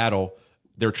Seattle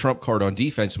their trump card on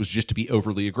defense was just to be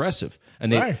overly aggressive,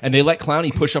 and they Right. and they let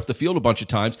Clowney push up the field a bunch of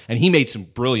times, and he made some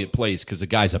brilliant plays because the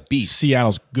guy's a beast.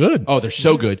 Seattle's good. Oh, they're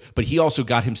so good, but he also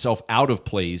got himself out of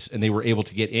plays, and they were able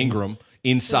to get Ingram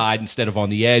inside instead of on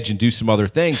the edge and do some other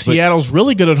things. But, Seattle's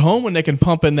really good at home when they can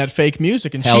pump in that fake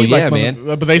music and Hell cheat yeah, like man.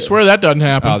 But they swear that doesn't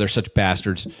happen. oh, they're such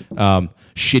bastards.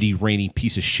 Shitty, rainy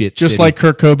piece of shit. Just city. like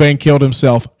Kurt Cobain killed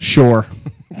himself. Sure.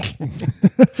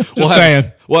 Just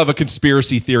saying. We'll have a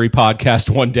conspiracy theory podcast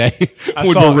one day when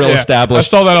saw- we're real yeah. established.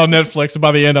 I saw that on Netflix, and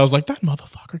by the end, I was like, "That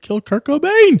motherfucker killed Kurt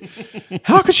Cobain.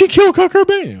 How could she kill Kurt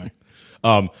Cobain?"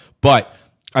 Anyway, But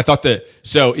I thought that,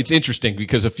 so it's interesting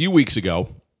because a few weeks ago,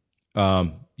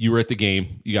 you were at the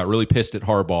game. You got really pissed at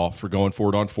Harbaugh for going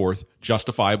forward on fourth,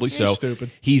 justifiably so.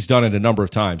 stupid. He's done it a number of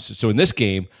times. So in this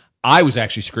game, I was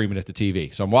actually screaming at the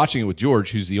TV. So I'm watching it with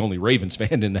George, who's the only Ravens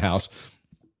fan in the house.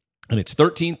 And it's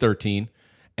 13-13,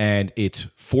 and it's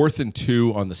 4th and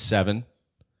 2 on the 7.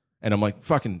 And I'm like,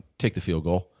 fucking take the field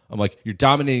goal. I'm like, you're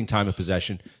dominating time of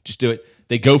possession. Just do it.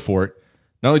 They go for it.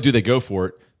 Not only do they go for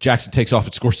it, Jackson takes off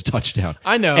and scores a touchdown.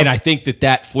 I know. And I think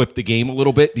that flipped the game a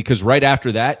little bit because right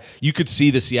after that, you could see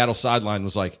the Seattle sideline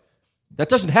was like, that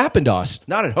doesn't happen to us.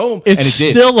 Not at home. it's and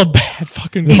it did. still a bad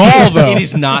fucking It call, is- though. It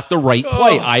is not the right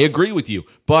play. I agree with you.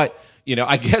 But,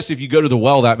 I guess if you go to the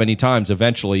well that many times,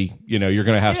 eventually, you're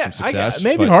going to have some success.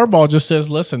 Maybe but- Harbaugh just says,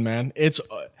 "Listen, man, it's."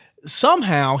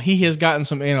 Somehow he has gotten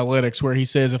some analytics where he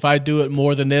says, if I do it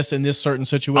more than this in this certain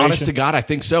situation, Honest to God, I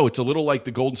think so. It's a little like the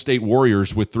Golden State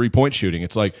Warriors with 3-point shooting.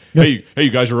 It's like, hey,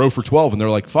 you guys are 0 for 12, and they're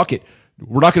like, fuck it.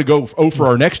 We're not going to go 0 for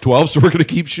our next 12, so we're going to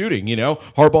keep shooting.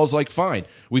 Harbaugh's like, fine.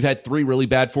 We've had 3 really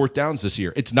bad fourth downs this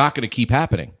year. It's not going to keep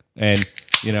happening. And,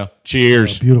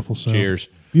 cheers. Beautiful sound. Cheers.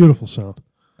 Beautiful sound.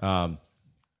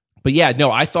 But yeah,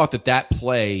 no, I thought that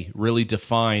play really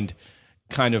defined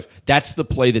kind of, that's the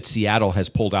play that Seattle has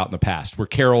pulled out in the past, where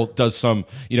Carroll does some,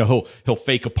 he'll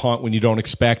fake a punt when you don't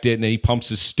expect it, and then he pumps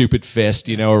his stupid fist,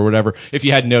 or whatever. If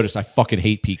you hadn't noticed, I fucking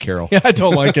hate Pete Carroll. Yeah, I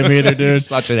don't like him either, dude. He's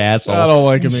such an asshole. I don't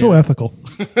like him. He's so either. ethical.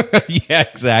 Yeah,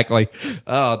 exactly.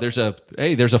 Oh, there's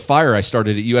a fire I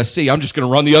started at USC. I'm just going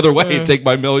to run the other way and take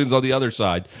my millions on the other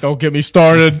side. Don't get me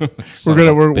started. Son we're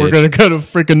of a gonna bitch. go to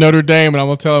freaking Notre Dame, and I'm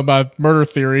gonna tell him about murder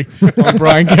theory on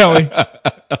Brian Kelly.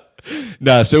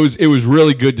 No, so it was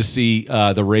really good to see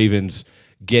the Ravens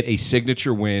get a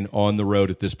signature win on the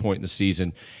road at this point in the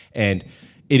season, and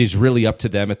it is really up to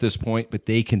them at this point. But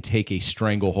they can take a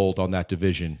stranglehold on that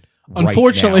division.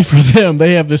 Unfortunately right for them,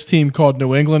 they have this team called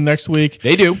New England next week.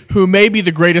 They do. Who may be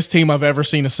the greatest team I've ever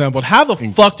seen assembled. How the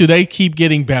fuck do they keep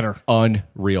getting better?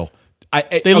 Unreal.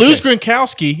 They lose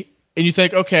Gronkowski, and you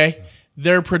think, okay,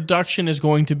 their production is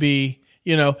going to be,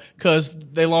 because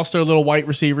they lost their little white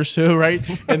receivers too, right?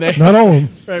 And they Not all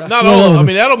of them. right, not all of them. I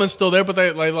mean, Edelman's still there, but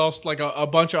they lost like a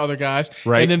bunch of other guys.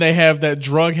 Right. And then they have that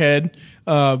drug head,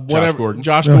 whatever, Gordon.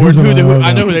 Josh No, Gordon, he's on who IR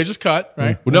I know now. who they just cut,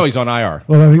 right? Well, no, he's on IR.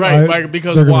 Well, I think Right,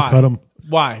 because they're why? gonna cut him.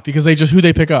 Why? Because who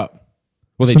they pick up?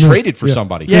 Well, they Sanu. traded for Yeah.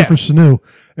 somebody. Yeah. For Sanu.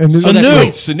 And Oh, that's Sanu.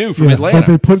 right. Sanu from yeah, Atlanta. But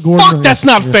they put Gordon. Fuck, that's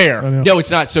not fair. I know. No,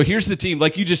 it's not. So here's the team.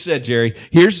 Like you just said, Jerry.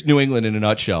 Here's New England in a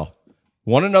nutshell.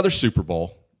 Won another Super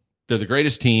Bowl. They're the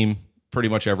greatest team pretty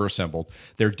much ever assembled.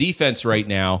 Their defense right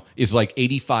now is like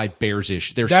 85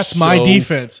 Bears-ish. That's my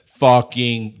defense.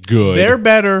 Fucking good. They're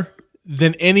better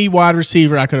than any wide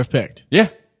receiver I could have picked. yeah,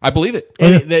 I believe it.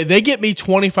 And they get me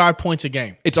 25 points a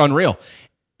game. It's unreal.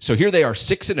 So here they are,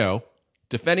 6-0,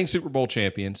 defending Super Bowl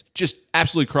champions, just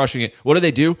absolutely crushing it. What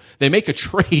do? They make a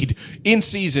trade in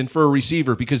season for a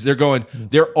receiver because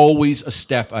they're always a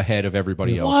step ahead of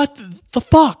everybody else. What the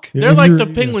fuck? Yeah, They're and like you're-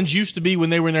 the Penguins used to be when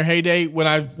they were in their heyday.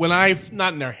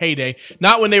 Not in their heyday,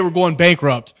 not when they were going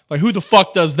bankrupt. Like who the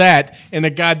fuck does that in a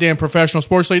goddamn professional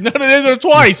sports league? No, they're there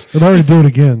twice. They're already doing it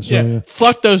again. So Yeah, yeah.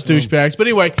 fuck those douchebags. But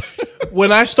anyway,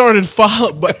 when I started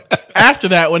but after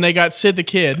that, when they got Sid the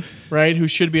Kid, right, who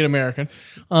should be an American,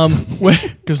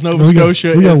 because Nova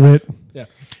Scotia we got is. wit. Yeah.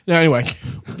 Now, anyway,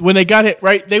 when they got it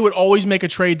right, they would always make a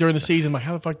trade during the season. Like,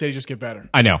 how the fuck did they just get better?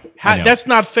 I know. That's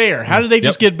not fair. How did they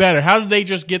just Yep. get better? How did they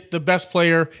just get the best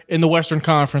player in the Western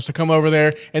Conference to come over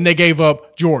there and they gave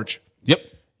up George? Yep.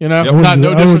 You know, Yep. not no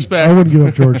I wouldn't- disrespect. I wouldn't give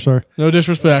up George. Sorry. No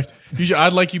disrespect.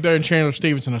 I'd like you better than Chandler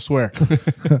Stevenson, I swear.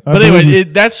 But anyway,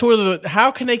 that's sort of how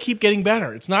can they keep getting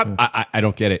better? It's not. I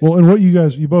don't get it. Well, and what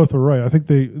you both are right. I think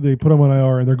they put him on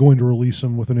IR and they're going to release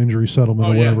him with an injury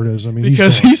settlement or whatever it is. I mean,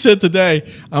 because he's he said today,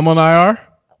 I'm on IR.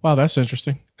 Wow, that's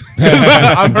interesting.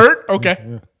 I'm hurt.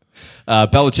 Okay.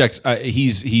 Belichick's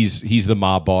he's the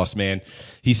mob boss, man.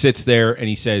 He sits there and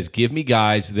he says, "Give me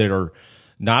guys that are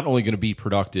not only going to be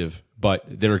productive, but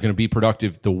that are going to be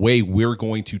productive the way we're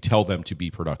going to tell them to be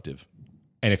productive."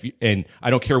 And I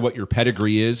don't care what your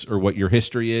pedigree is or what your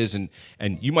history is, and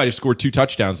you might have scored 2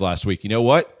 touchdowns last week. You know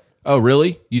what? Oh,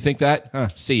 really? You think that? Huh,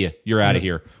 see ya. You're out of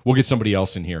here. We'll get somebody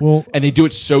else in here. Well- and they do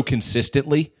it so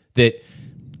consistently that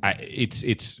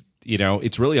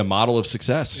it's really a model of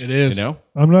success. It is. You know?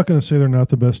 I'm not going to say they're not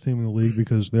the best team in the league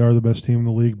because they are the best team in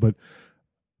the league, but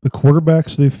the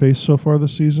quarterbacks they've faced so far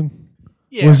this season,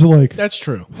 Yeah, was it like that's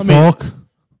true. I mean, Falk,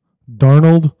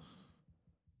 Darnold,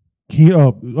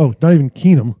 not even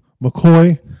Keenum,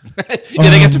 McCoy. Yeah,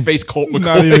 they get to face Colt McCoy.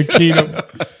 not even Keenum.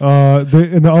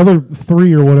 And the other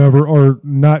 3 or whatever are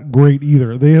not great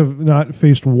either. They have not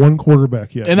faced one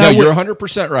quarterback yet. And No, I will, you're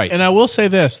 100% right. and I will say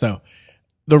this though,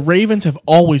 the Ravens have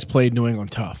always played New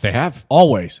England tough. They have.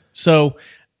 Always. So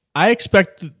I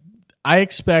expect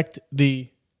the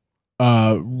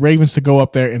Ravens to go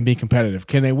up there and be competitive.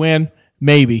 Can they win?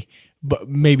 Maybe, but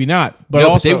maybe not. But No,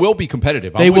 also but they will be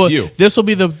competitive. They I'm will. with you. This will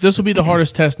be the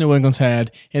hardest test New England's had.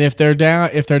 And if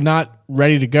they're not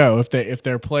ready to go, if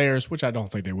they're players, which I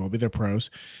don't think they will be, they're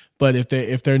pros. But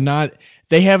if they're not,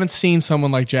 they haven't seen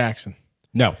someone like Jackson,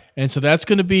 No. and so that's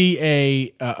going to be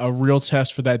a real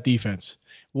test for that defense.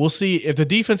 We'll see if the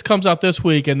defense comes out this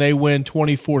week and they win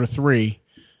 24-3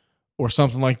 or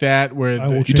something like that. Where I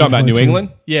will You change talking about my New team.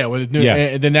 England? yeah, with New, Yeah.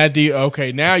 and then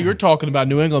okay. Now you're talking about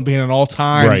New England being an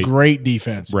all-time Right. great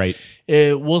defense, Right.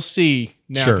 We'll see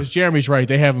now Sure. because Jeremy's right.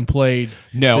 They haven't played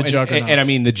No, the and, juggernauts. and I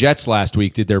mean the Jets last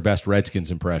week did their best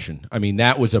Redskins impression. I mean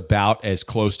that was about as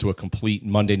close to a complete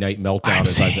Monday night meltdown I'm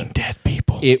as I've seeing been. dead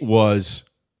people. It was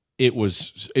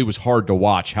hard to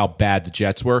watch how bad the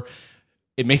Jets were.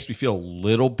 It makes me feel a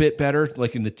little bit better,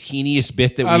 like in the teeniest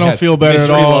bit that we I don't had feel better at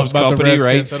Misery all Loves about the Company,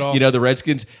 Redskins right? at all. You know the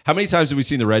Redskins. How many times have we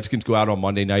seen the Redskins go out on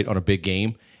Monday night on a big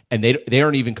game and they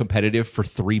aren't even competitive for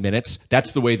 3 minutes?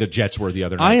 That's the way the Jets were the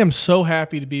other night. I am so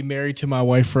happy to be married to my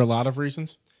wife for a lot of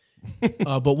reasons.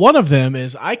 But one of them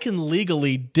is I can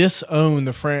legally disown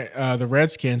the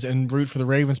Redskins and root for the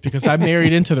Ravens because I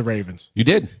married into the Ravens, You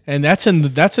did. and that's in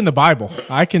the Bible.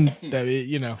 I can,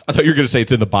 you know, I thought you were going to say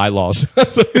it's in the bylaws.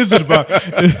 it's in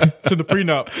the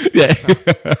prenup. Yeah.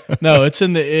 No, it's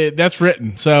in that's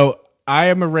written. So I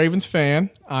am a Ravens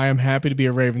fan. I am happy to be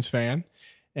a Ravens fan,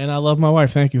 and I love my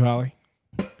wife. Thank you, Holly.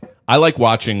 I like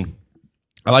watching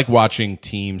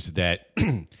teams that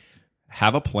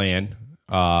have a plan.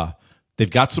 They've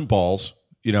got some balls,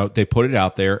 you know, they put it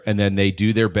out there and then they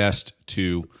do their best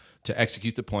to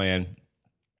execute the plan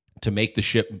to make the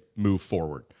ship move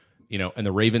forward, you know, and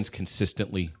the Ravens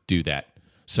consistently do that.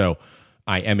 So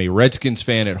I am a Redskins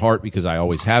fan at heart because I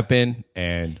always have been,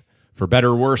 and for better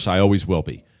or worse, I always will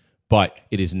be. But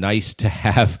it is nice to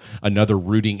have another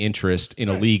rooting interest in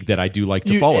a league that I do like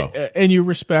to follow. And you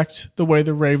respect the way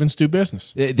the Ravens do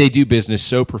business. They do business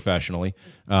so professionally.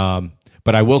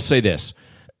 But I will say this.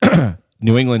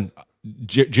 New England,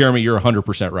 Jeremy, you're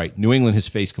 100% right. New England has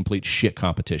faced complete shit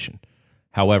competition.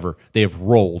 However, they have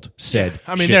rolled said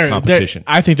shit competition.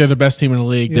 I think they're the best team in the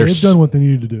league. Yeah, they've done what they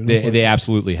needed to do. They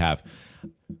absolutely have.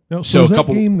 Now, so is a that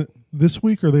couple- game this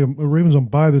week, or are the Ravens on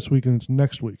bye this week and it's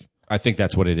next week? I think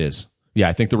that's what it is. Yeah,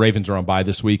 I think the Ravens are on bye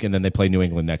this week, and then they play New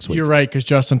England next week. You're right because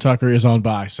Justin Tucker is on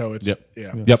bye, so it's Yep.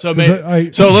 yeah. Yep. So,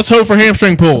 'Cause so let's hope for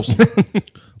hamstring pulls.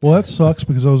 Well, that sucks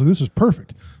because I was like, this is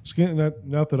perfect.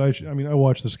 Not that I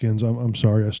watch the Skins. I'm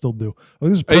sorry, I still do. Like,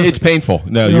 this is perfect. It's painful.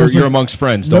 No, You know, you're it's like- amongst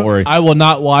friends. Don't No, worry. I will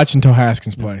not watch until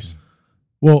Haskins plays.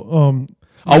 Well,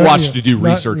 I'll watch to do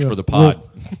research for the pod.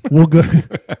 We'll go.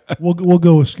 We'll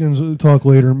go with Skins talk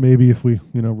later, maybe if we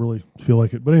really feel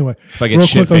like it. But anyway, If I get real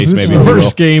shit quick, faced, this maybe is- we will.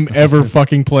 Worst game ever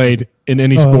fucking played in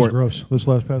any Oh, that was sport. gross this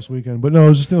past weekend. But no,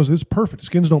 it's perfect.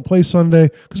 Skins don't play Sunday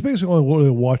because basically I only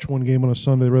watch one game on a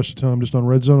Sunday. The rest of the time I'm just on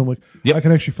Red Zone. I'm like, Yep. I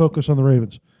can actually focus on the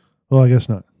Ravens. Well, I guess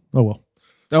not. Oh well.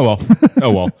 Oh well.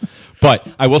 Oh well. But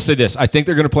I will say this: I think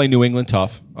they're going to play New England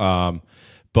tough.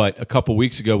 But a couple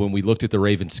weeks ago, when we looked at the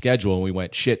Ravens' schedule and we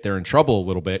went, "Shit, they're in trouble a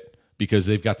little bit because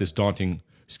they've got this daunting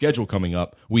schedule coming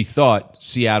up." We thought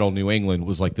Seattle, New England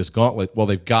was like this gauntlet. Well,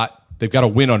 they've got a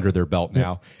win under their belt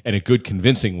now, and a good,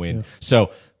 convincing win. Yeah.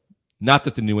 So, not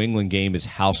that the New England game is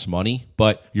house money,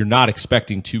 but you're not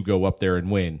expecting to go up there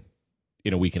and win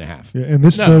in a week and a half. Yeah, and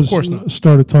this No, of does course not.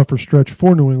 start a tougher stretch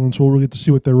for New England, so we'll get to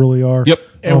see what they really are. Yep.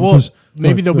 And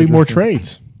maybe there'll be more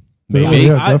trades. trades. Maybe.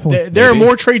 Yeah, I- definitely. there are Maybe.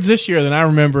 more trades this year than I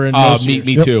remember in most Me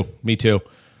years. too. Me too.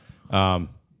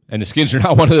 And the Skins are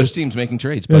not one of those teams making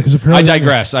trades. But 'cause I apparently-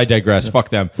 digress. Fuck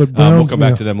them. But We'll Browns- come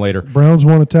back yeah. to them later. Browns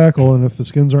want to tackle, and if the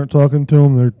Skins aren't talking to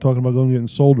them, they're talking about going and getting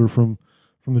Solder from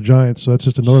the Giants. So that's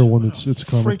just another one it's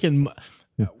coming. Freaking.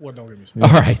 Well, don't get me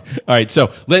started. All right.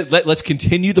 So let's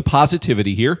continue the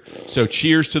positivity here. So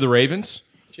cheers to the Ravens.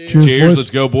 Cheers, boys.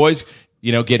 Let's go, boys.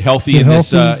 Get healthy Get in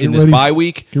healthy, this get ready. bye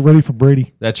week. Get ready for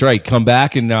Brady. That's right. Come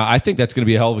back, and I think that's going to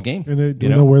be a hell of a game. And do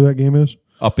you know where that game is?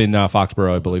 Up in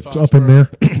Foxborough, I believe. It's up in there.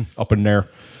 Up in there.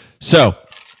 So,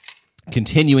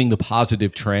 continuing the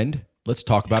positive trend, let's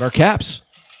talk about our caps.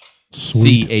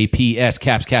 Sweet. CAPS,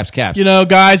 caps.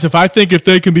 Guys, if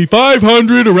they can be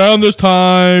 500 around this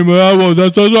time,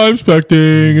 that's what I'm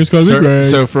expecting. It's going to be great.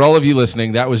 So, for all of you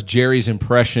listening, that was Jerry's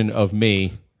impression of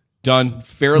me, done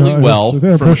fairly well The from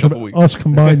a impression couple of weeks. us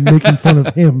combined making fun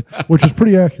of him, which is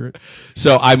pretty accurate.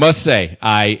 So, I must say,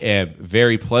 I am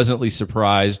very pleasantly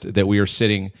surprised that we are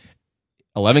sitting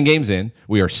 11 games in.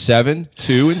 We are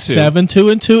 7-2-2.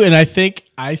 7-2-2, and I think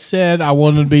I said I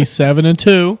wanted to be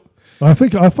 7-2. I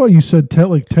thought you said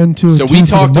 10-2. So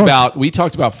we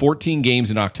talked about 14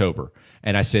 games in October,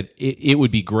 and I said it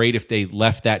would be great if they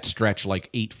left that stretch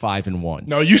like 8-5-1.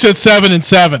 No, you said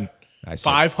 7-7. I said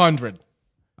 500.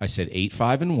 I said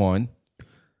 8-5-1.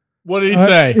 What did he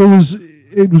say?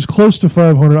 It was close to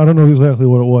 500. I don't know exactly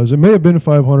what it was. It may have been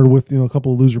 500 with a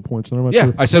couple of loser points. I'm not Yeah,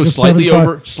 sure. I said it was guess slightly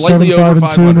 7-5 over 7-5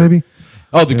 and 2 maybe.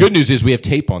 Oh, the good news is we have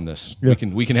tape on this. Yeah.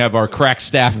 We can have our crack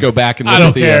staff go back and look I don't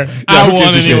at the. care. Yeah, I who gives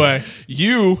won a shit? anyway.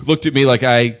 You looked at me like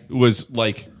I was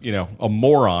like a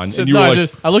moron, Said, and you no, were I like,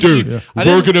 just- I looked at "Dude, you. I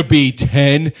we're didn't- gonna be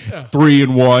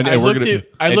 10-3-1, and we're gonna."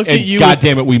 I looked and at you God with-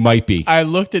 damn it, we might be. I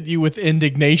looked at you with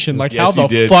indignation. Like, Yes, how you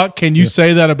the did. fuck can you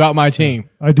say that about my team?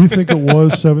 I do think it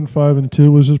was 7-5 and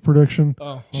 2 was his prediction.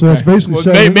 Oh, So that's basically Well,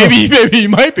 7. maybe you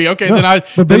might be. Okay, No, then I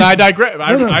but digress.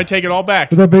 No. I take it all back.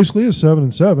 But that basically is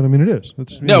 7-7. I mean, it is.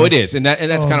 It's, No, it is, and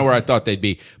that's kind of where I thought they'd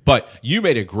be. But you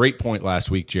made a great point last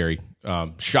week, Jerry.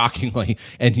 Shockingly,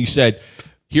 and you said,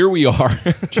 "Here we are."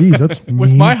 Geez, that's With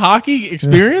mean. my hockey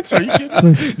experience, are you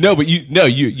kidding? No, but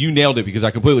you nailed it because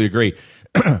I completely agree.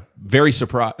 Very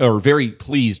surprised or very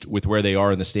pleased with where they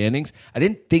are in the standings. I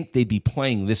didn't think they'd be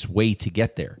playing this way to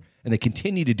get there, and they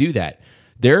continue to do that.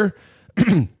 They're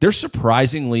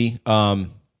surprisingly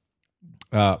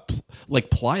like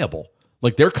pliable.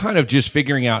 Like they're kind of just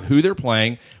figuring out who they're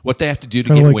playing, what they have to do to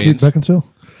Kind get of like Kate wins.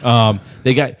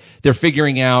 Beckinsale. They're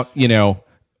figuring out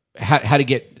how to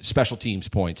get special teams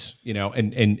points,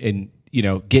 and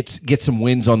get some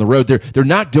wins on the road. They're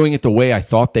not doing it the way I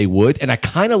thought they would, and I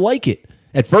kind of like it.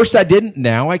 At first I didn't,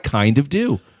 now I kind of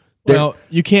do. Well,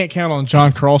 you can't count on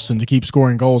John Carlson to keep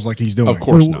scoring goals like he's doing. Of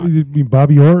course Well, not. you mean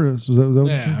Bobby Orr? Is that what you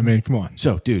Yeah, said? I mean, come on.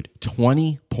 So, dude,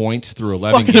 20 points through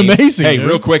 11 Fucking games. amazing, Hey, dude.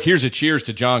 real quick, here's a cheers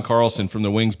to John Carlson from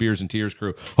the Wings, Beers, and Tears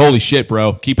crew. Holy shit,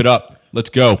 bro. Keep it up. Let's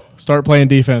go. Start playing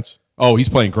defense. Oh, he's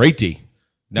playing great D.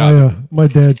 Now, My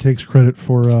dad takes credit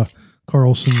for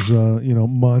Carlson's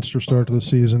monster start to the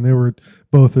season. They were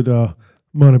both at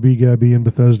Montague Gabby and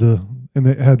Bethesda, and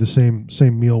they had the same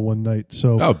meal one night.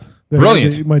 So Oh,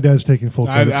 brilliant. my dad's taking full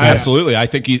credit. for that. absolutely. I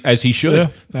think as he should.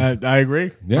 I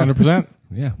agree. Yeah. 100%.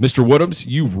 Yeah. Mr. Woodhams,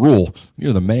 you rule.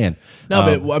 You're the man. No,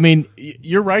 but I mean,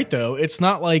 you're right though. It's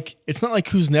not like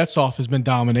Kuznetsov has been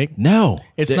dominating. No.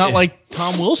 It's not like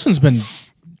Tom Wilson's been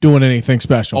doing anything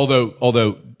special.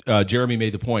 Although Jeremy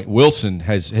made the point, Wilson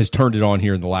has turned it on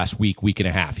here in the last week and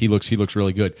a half. He looks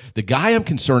really good. Two guys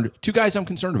I'm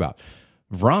concerned about.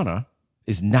 Vrana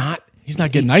is not. He's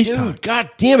not getting ice Dude, time. God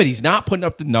damn it, he's not putting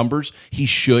up the numbers he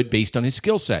should based on his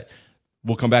skill set.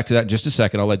 We'll come back to that in just a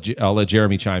second. I'll let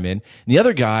Jeremy chime in. And the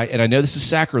other guy, and I know this is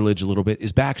sacrilege a little bit,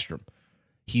 is Backstrom.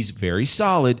 He's very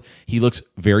solid. He looks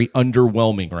very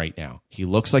underwhelming right now. He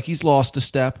looks like he's lost a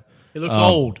step. He looks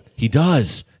old. He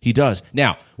does.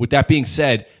 Now, with that being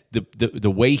said,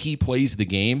 the way he plays the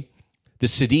game, the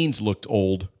Sedins looked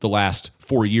old the last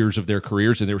 4 years of their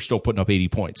careers, and they were still putting up 80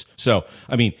 points. So,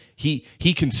 I mean, he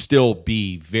can still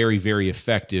be very, very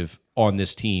effective on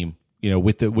this team,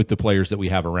 with the players that we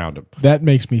have around him. That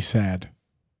makes me sad.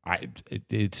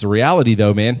 It's a reality,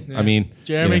 though, man. Yeah. I mean,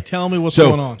 Jeremy, tell me what's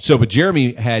going on. But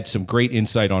Jeremy had some great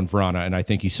insight on Vrana, and I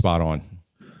think he's spot on.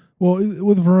 Well,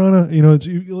 with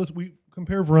Vrana, we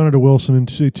compare Vrana to Wilson and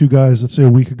say two guys. Let's say a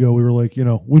week ago, we were like,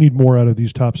 we need more out of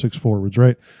these top six forwards,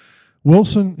 right?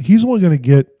 Wilson, he's only going to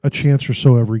get a chance or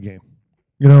so every game.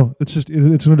 It's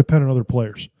going to depend on other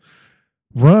players.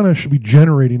 Vrana should be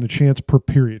generating a chance per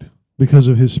period because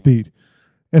of his speed,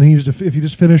 and if he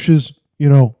just finishes,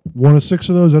 1 of 6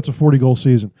 of those, that's a 40-goal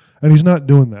season, and he's not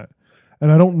doing that.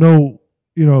 And I don't know.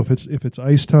 If it's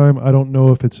ice time, I don't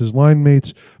know if it's his line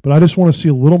mates, but I just want to see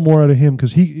a little more out of him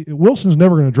because Wilson's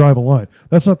never going to drive a line.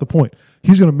 That's not the point.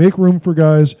 He's going to make room for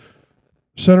guys,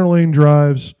 center lane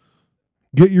drives,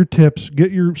 get your tips, get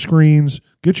your screens,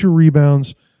 get your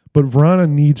rebounds, but Vrana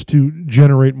needs to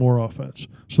generate more offense.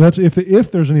 So that's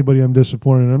if there's anybody I'm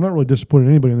disappointed in. I'm not really disappointed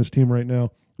in anybody on this team right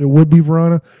now. It would be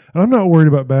Vrana, and I'm not worried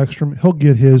about Backstrom. He'll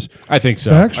get his. I think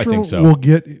so. Backstrom will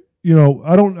get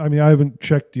I haven't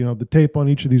checked, the tape on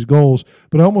each of these goals,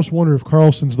 but I almost wonder if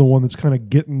Carlson's the one that's kind of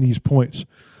getting these points,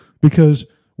 because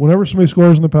whenever somebody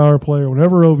scores in the power play or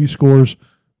whenever Ovi scores,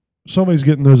 somebody's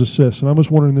getting those assists. And I'm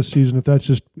just wondering this season if that's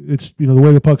it's the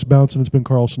way the puck's bouncing, it's been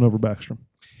Carlson over Backstrom.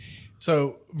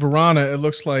 So Verana, it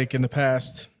looks like in the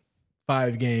past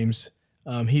 5 games,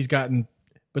 he's gotten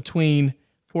between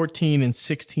 14 and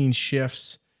 16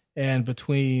 shifts and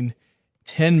between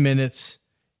 10 minutes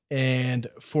and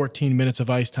 14 minutes of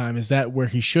ice time. Is that where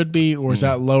he should be, or is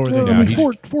that lower than I that? mean,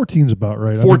 14's about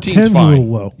right. 14's 10's fine. a little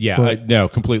low. Yeah, but no,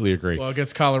 completely agree. Well,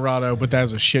 against Colorado, but that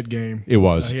was a shit game. It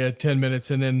was. He had 10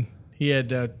 minutes, and then he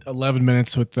had 11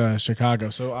 minutes with Chicago.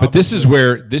 So, But this is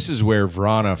where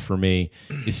Vrana for me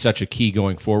is such a key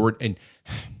going forward, and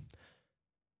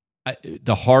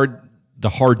the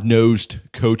hard nosed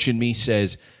coach in me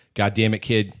says, "God damn it,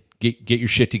 kid, get your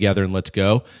shit together and let's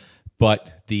go."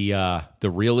 But the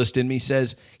realist in me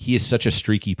says he is such a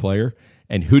streaky player.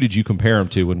 And who did you compare him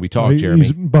to when we talked, Jeremy?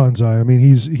 He's Bonsai. I mean,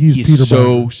 he's Peter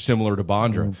so Bondra. similar to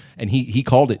Bondra. And he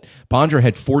called it. Bondra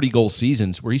had 40-goal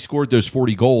seasons where he scored those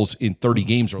 40 goals in 30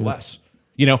 games or less.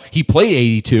 He played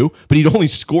 82, but he'd only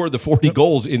scored the 40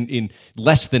 goals in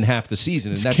less than half the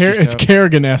season. And it's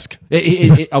Kerrigan-esque.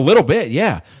 A little bit,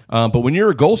 yeah. But when you're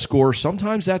a goal scorer,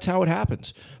 sometimes that's how it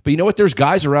happens. But you know what? There's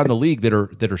guys around the league that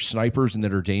are snipers and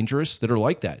that are dangerous that are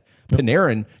like that.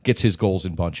 Panarin gets his goals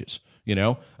in bunches.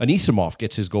 Anisimov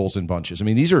gets his goals in bunches. I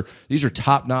mean, these are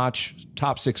top-notch,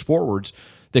 top 6 forwards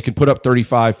that can put up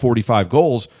 35, 45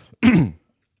 goals.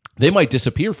 They might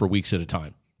disappear for weeks at a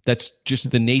time. That's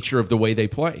just the nature of the way they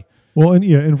play. Well, and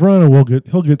Vrana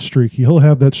he'll get streaky. He'll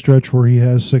have that stretch where he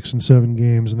has 6 and 7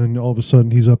 games, and then all of a sudden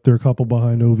he's up there a couple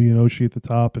behind Ovi and Oshie at the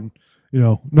top, and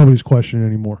nobody's questioning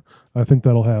anymore. I think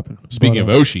that'll happen. Speaking of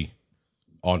Oshie,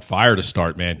 on fire to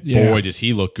start, man. Yeah. Boy, does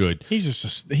he look good. He's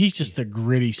just a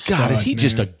gritty stud. God, is he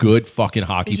just a good fucking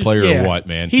hockey player or what,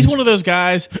 man? He's one of those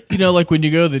guys, like when you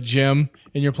go to the gym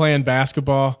and you're playing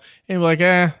basketball and you're like,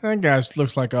 that guy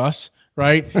looks like us.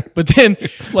 Right, but then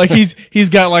he's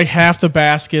got like half the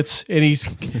baskets, and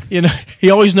he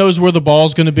always knows where the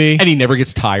ball's going to be, and he never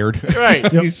gets tired. Right,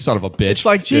 He's son of a bitch. It's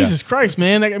like Jesus Christ,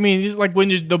 man. I mean, just like when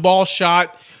the ball's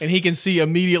shot, and he can see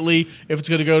immediately if it's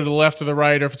going to go to the left or the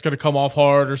right, or if it's going to come off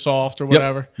hard or soft or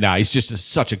whatever. Yep. Nah, he's just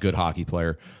such a good hockey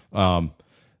player. So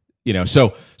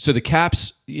the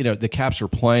Caps, the Caps are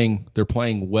playing. They're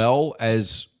playing well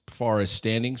as far as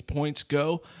standings points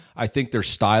go. I think their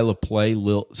style of play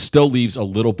still leaves a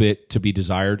little bit to be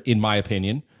desired, in my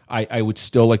opinion. I would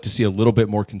still like to see a little bit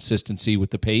more consistency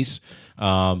with the pace.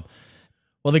 Well,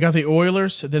 they got the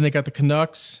Oilers, and then they got the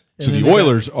Canucks. So the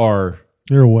Oilers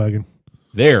they're a wagon.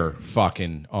 They're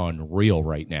fucking unreal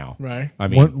right now. Right. I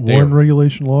mean, one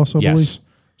regulation loss, I believe.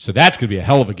 So that's going to be a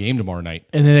hell of a game tomorrow night.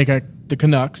 And then they got the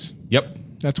Canucks. Yep.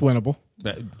 That's winnable.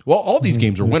 Well, all these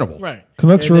games are winnable. Right.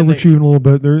 Canucks are overachieving a little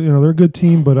bit. They're a good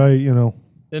team, but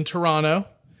Then Toronto.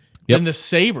 Yep. Then the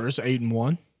Sabres,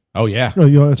 8-1. Oh yeah.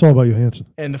 It's all about Johansson.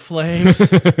 And the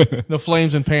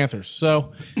Flames, and Panthers.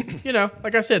 So,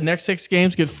 like I said, next 6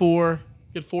 games get 4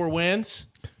 wins.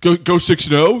 Go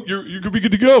 6-0. You're gonna be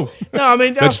good to go. No, I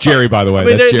mean that's Jerry, by the way. I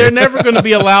mean, That's Jerry. they're never going to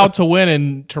be allowed to win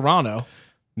in Toronto.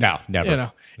 No, never.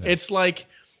 No. It's like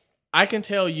I can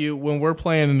tell you when we're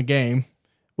playing in the game,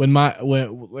 when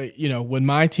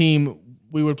my team,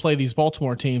 we would play these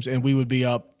Baltimore teams and we would be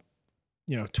up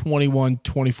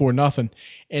 21-24 nothing,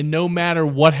 and no matter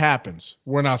what happens,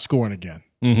 we're not scoring again.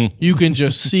 Mm-hmm. You can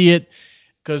just see it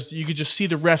because you can just see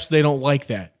the refs. They don't like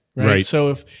that, right? So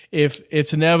if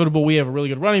it's inevitable, we have a really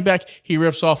good running back. He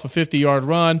rips off a 50-yard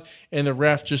run, and the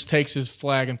ref just takes his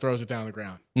flag and throws it down the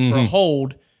ground for a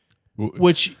hold,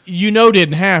 which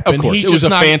didn't happen. Of course, He's it was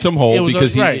just a phantom hold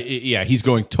because right. he's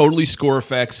going totally score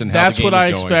effects and that's how the game what I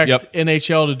is going. expect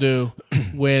NHL to do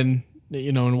when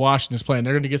in Washington's playing.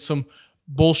 They're going to get some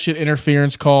bullshit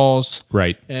interference calls,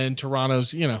 right? And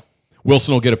Toronto's,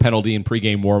 Wilson will get a penalty in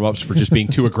pregame warmups for just being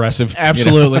too aggressive.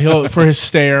 Absolutely, he'll for his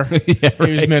stare. He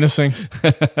was menacing.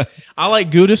 I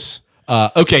like Gudas.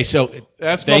 Okay, so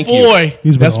that's my boy.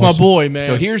 That's awesome. my boy, man.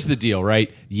 So here's the deal,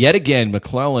 right? Yet again,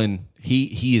 McClellan,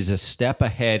 he is a step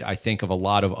ahead, I think, of a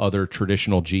lot of other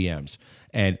traditional GMs.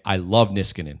 And I love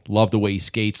Niskanen. Love the way he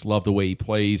skates. Love the way he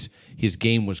plays. His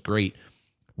game was great.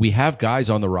 We have guys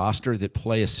on the roster that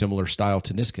play a similar style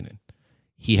to Niskanen.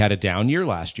 He had a down year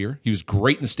last year. He was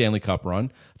great in the Stanley Cup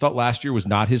run. I thought last year was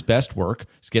not his best work.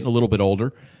 He's getting a little bit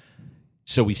older.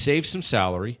 So we saved some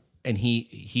salary, and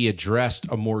he addressed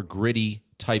a more gritty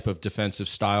type of defensive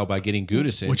style by getting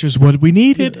Gudas in. Which is what we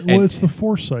needed. Well, it's the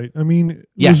foresight. I mean,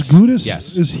 Yes. is Gudas,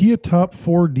 Yes. is he a top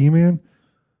 4 D-man?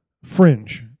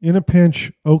 Fringe. in a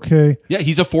pinch, okay. Yeah,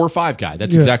 he's a 4-5 guy.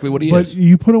 That's exactly what he is. But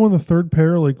you put him on the third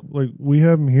pair like we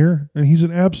have him here, and he's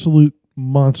an absolute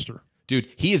monster. Dude,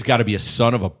 he has got to be a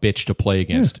son of a bitch to play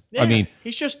against. Yeah, I mean,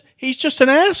 he's just an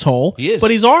asshole. He is.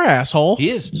 But he's our asshole. he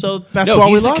is. So that's why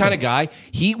we he's love the kind him. of guy,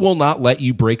 he will not let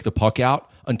you break the puck out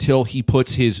until he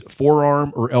puts his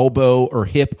forearm or elbow or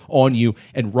hip on you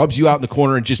and rubs you out in the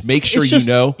corner and just makes sure It's just,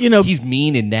 you you know know- he's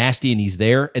mean and nasty and he's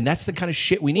there. And that's the kind of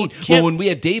shit we need. Kemp- when we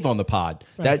had Dave on the pod,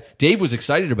 that Dave was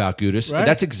excited about Gudas. Right. And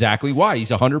that's exactly why.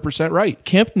 He's 100% right.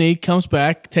 Kempney comes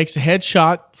back, takes a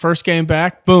headshot, first game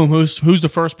back, boom, who's the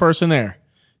first person there?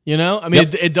 You know? I mean,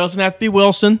 Yep. it doesn't have to be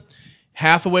Wilson.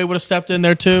 Hathaway would have stepped in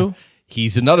there too.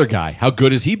 He's another guy. How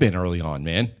good has he been early on,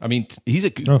 man? I mean, he's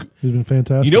a Oh, he's been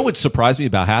fantastic. You know what surprised me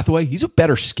about Hathaway? He's a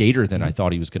better skater than I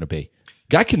thought he was going to be.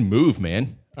 Guy can move,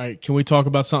 man. All right, can we talk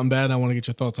about something bad? I want to get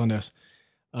your thoughts on this.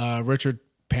 Richard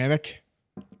Panic.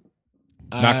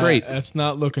 Not great. That's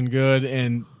not looking good.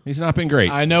 And He's not been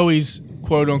great. I know he's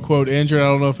quote unquote injured. I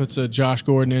don't know if it's a Josh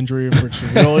Gordon injury or if it's a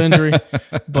real injury,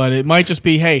 but it might just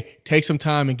be, hey, take some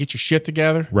time and get your shit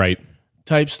together right.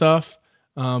 type stuff.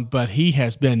 But he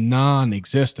has been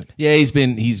non-existent. Yeah, he's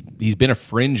been a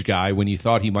fringe guy when you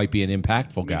thought he might be an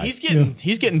impactful guy. He's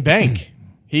getting bank.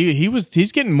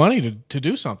 He's getting money to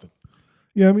do something.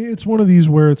 Yeah, I mean, it's one of these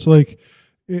where it's like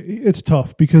it's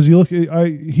tough because you look. I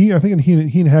think he and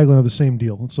Hagelin have the same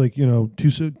deal. It's like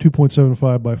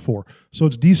 2.75 by 4, so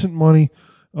it's decent money,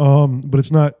 but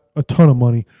it's not a ton of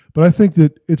money. But I think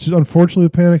that it's unfortunately a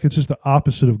Panic. It's just the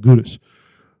opposite of Gudas.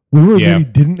 We really maybe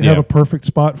didn't have a perfect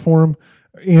spot for him,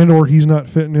 and or he's not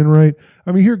fitting in right.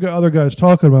 I mean, here other guys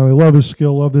talking about it. They love his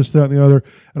skill, love this, that, and the other,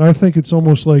 and I think it's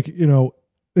almost like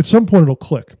at some point it'll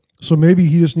click. So maybe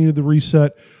he just needed the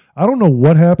reset. I don't know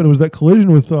what happened. It was that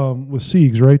collision with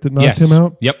Siegs, right, that knocked him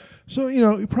out? Yep. So, he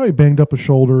probably banged up a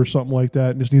shoulder or something like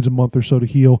that and just needs a month or so to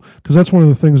heal. Because that's one of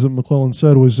the things that McClellan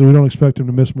said was that we don't expect him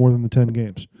to miss more than the 10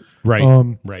 games.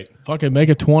 Right. Right. Fuck it, make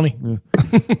it 20.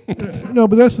 No,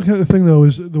 but that's the kind of thing, though,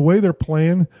 is the way they're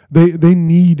playing, they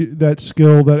need that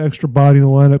skill, that extra body in the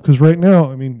lineup. Because right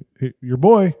now, I mean, your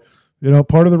boy,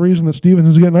 part of the reason that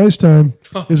Stevenson's getting ice time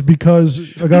is because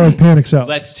a guy like Panic's out.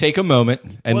 Let's take a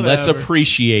moment and let's Whatever.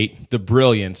 appreciate the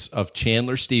brilliance of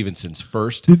Chandler Stevenson's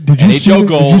first Did you see NHL the-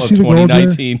 goal did you of see the goal, Jerry?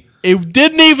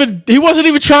 2019. He wasn't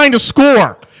even trying to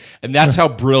score. And that's how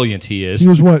brilliant he is. He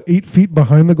was, 8 feet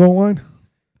behind the goal line?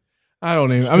 I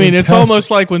don't even. I mean, it's Fantastic.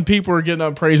 almost like when people are getting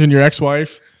up praising your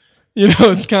ex-wife.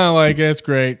 It's kind of like, that's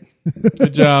great.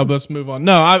 Good job. Let's move on.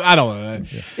 No, I don't know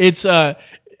that. It's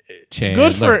Chandler,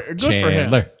 good for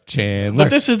him. Chandler. But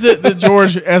this is the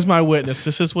George as my witness.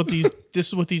 This is what these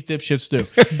dipshits do.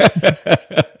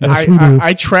 Yes, we do.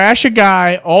 I trash a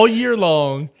guy all year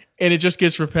long, and it just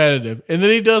gets repetitive. And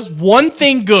then he does one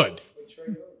thing good.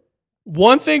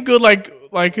 One thing good, like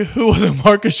who was it?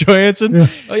 Marcus Johansson. Yeah.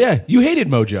 Oh yeah, you hated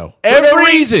Mojo. Every For a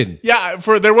reason. Yeah,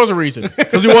 there was a reason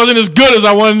because he wasn't as good as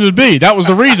I wanted him to be. That was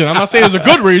the reason. I'm not saying it's a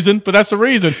good reason, but that's the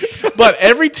reason. But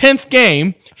every 10th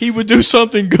game, he would do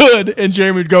something good, and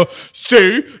Jeremy would go, "See,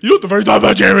 you know what the very time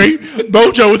about Jeremy?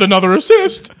 Mojo with another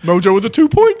assist, Mojo with a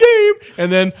 2-point game,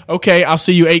 and then okay, I'll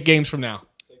see you 8 games from now."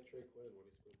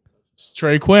 It's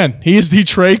Trey Quinn. He is the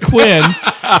Trey Quinn.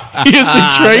 He is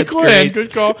the Trey That's Quinn. great.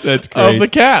 Good call. That's Of great. the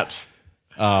Caps.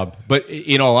 But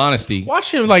in all honesty,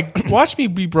 Watch me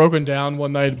be broken down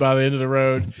one night by the end of the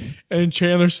road, and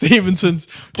Chandler Stevenson's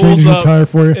pulls Changes the up, tire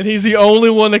for you. and he's the only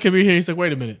one that can be here. He's like,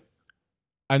 "Wait a minute,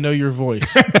 I know your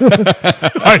voice. Are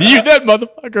you that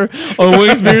motherfucker on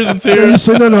Wings, Beers, and You Tears?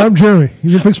 say, no, I'm Jeremy.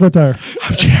 You can fix my tire.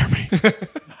 I'm Jeremy.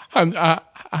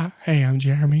 Hey, I'm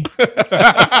Jeremy.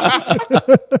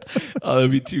 oh,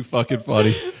 that'd be too fucking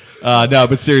funny. No,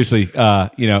 but seriously,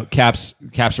 Caps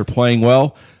are playing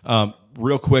well.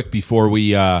 Real quick before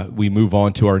we move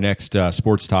on to our next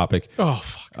sports topic. Oh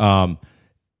fuck.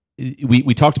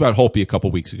 We talked about Holtby a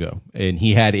couple weeks ago, and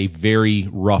he had a very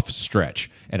rough stretch.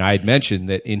 And I had mentioned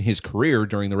that in his career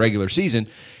during the regular season,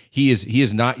 he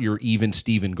is not your even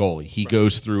Steven goalie. He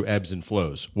goes through ebbs and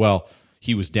flows. Well,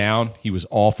 he was down, he was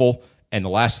awful, and the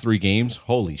last 3 games,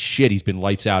 holy shit, he's been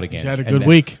lights out again. He's had a good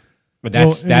week. But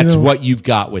that's what you've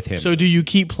got with him. So do you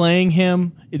keep playing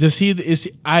him?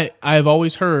 I've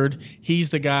always heard he's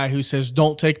the guy who says,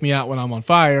 "Don't take me out when I'm on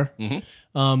fire."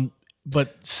 Mm-hmm.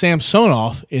 But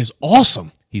Samsonov is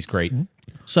awesome. He's great.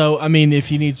 So I mean, if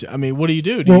he needs, what do you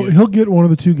do? Well, he'll get one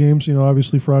of the 2 games,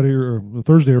 obviously Friday or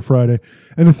Thursday or Friday.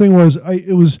 And the thing was, I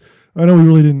know we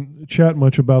really didn't chat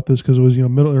much about this because it was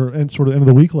middle or end of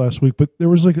the week last week, but there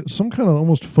was like some kind of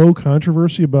almost faux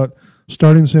controversy about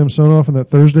starting Samsonov in that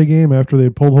Thursday game after they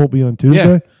had pulled Holtby on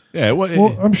Tuesday. Yeah.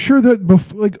 Well, I'm sure that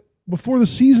before the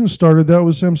season started, that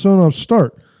was Samsonov's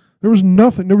start. There was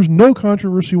nothing. There was no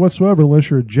controversy whatsoever, unless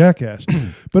you're a jackass. But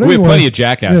We anyway, have plenty of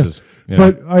jackasses. yeah. you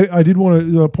know. But I did want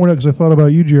to point out, because I thought about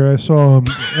you, Jerry. I saw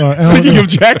Speaking of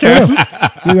jackasses,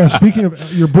 speaking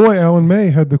of your boy, Alan May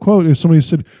had the quote. Is somebody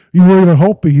said, "You worried about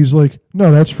Holtby?" He's like,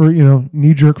 "No, that's for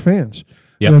knee jerk fans."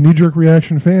 Yep. Knee jerk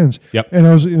reaction fans. Yep. And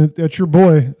I was that's your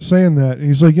boy saying that. And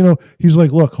he's like, he's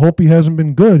like, look, Holtby hasn't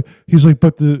been good. He's like,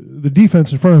 but the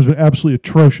defense in front of him has been absolutely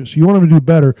atrocious. You want him to do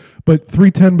better, but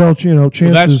 3-10 bell,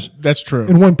 chances that's true.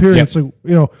 in one period. Yep. It's like,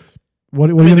 what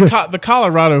I are you mean, gonna do? the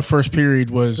Colorado first period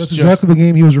was That's just, exactly the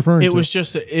game he was referring it to. was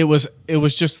just it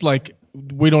was just like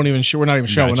we're not even showing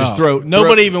just up. throw-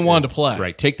 Nobody throw- even wanted to play.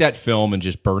 Right. Take that film and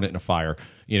just burn it in a fire,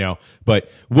 But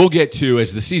we'll get to,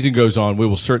 as the season goes on, we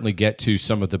will certainly get to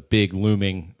some of the big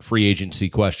looming free agency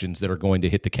questions that are going to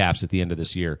hit the Caps at the end of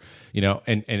this year.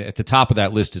 And at the top of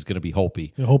that list is going to be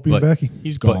Holtby. Holtby and Becky.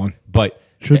 He's gone. But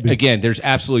Should be. again, there's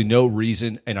absolutely no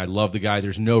reason, and I love the guy,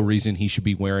 there's no reason he should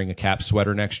be wearing a Cap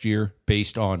sweater next year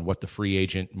based on what the free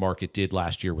agent market did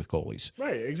last year with goalies.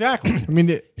 Right, exactly. I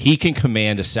mean, He can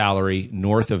command a salary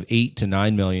north of $8 to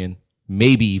 $9 million,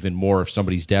 maybe even more if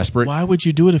somebody's desperate. why would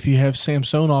you do it if you have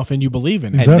Samsonov and you believe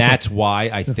in it? Exactly. And that's why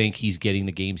I think he's getting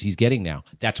the games he's getting now.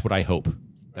 That's what I hope.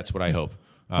 Not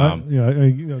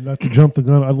to jump the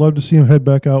gun. I'd love to see him head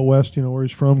back out west, where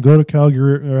he's from. Go to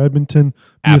Calgary or Edmonton. Be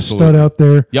Absolutely. a stud out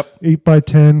there. Yep.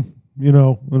 8x10,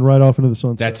 and right off into the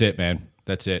sunset. That's it, man.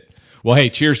 That's it. Well,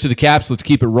 hey, cheers to the Caps. Let's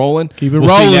keep it rolling. Keep it we'll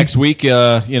see rolling. you next week.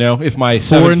 If my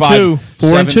 4-2,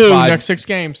 4-2 next 6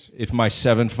 games. If my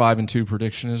 7-5-2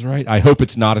 prediction is right, I hope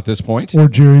it's not at this point. Or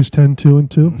Jerry's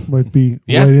 10-2-2 might be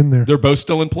Yeah, right in there. They're both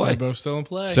still in play. They're both still in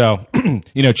play. So,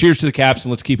 cheers to the Caps,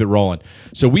 and let's keep it rolling.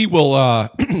 So we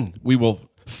will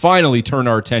finally turn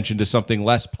our attention to something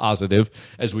less positive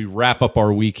as we wrap up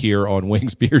our week here on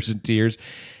Wings, Beers, and Tears.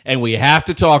 And we have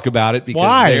to talk about it because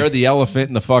Why? they're the elephant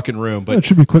in the fucking room. But It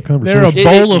should be a quick They're conversation. a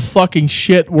bowl of fucking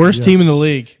shit. Worst team in the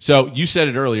league. So you said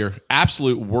it earlier,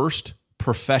 absolute worst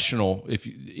professional,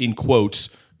 in quotes,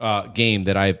 game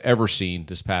that I've ever seen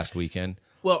this past weekend.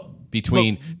 Well,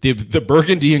 Between the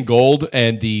burgundy and gold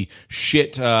and the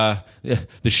shit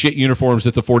uniforms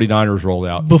that the 49ers rolled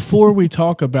out. before we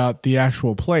talk about the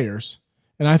actual players,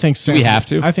 and I think we have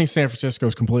to? I think San Francisco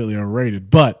is completely overrated.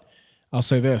 But I'll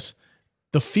say this: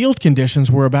 the field conditions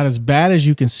were about as bad as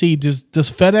you can see. Does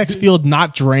FedEx Field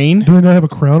not drain? Do they not have a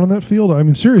crown on that field? I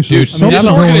mean, seriously. Dude, something's this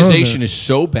going on organization there. is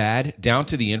so bad down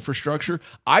to the infrastructure.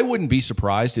 I wouldn't be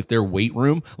surprised if their weight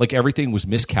room, like everything was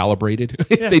miscalibrated.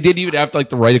 If they didn't even have like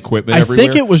the right equipment I everywhere.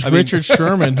 think it was Richard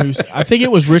Sherman I think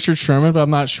it was Richard Sherman, but I'm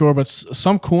not sure. But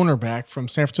some cornerback from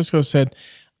San Francisco said,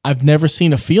 "I've never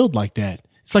seen a field like that."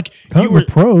 It's like Not you in were the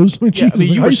pros. I mean, Yeah, Jesus, I mean,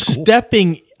 like you high were school.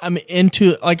 stepping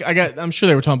into I'm sure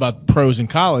they were talking about pros in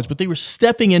college, but they were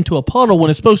stepping into a puddle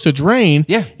when it's supposed to drain.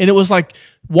 Yeah. And it was like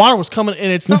water was coming,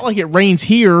 and it's not like it rains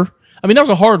here. I mean, that was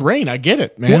a hard rain. I get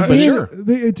it, man. Well, but yeah, sure.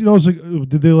 I was like,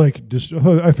 did they just?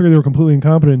 I figured they were completely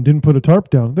incompetent and didn't put a tarp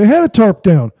down. They had a tarp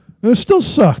down, and it still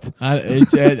sucked.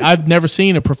 I've never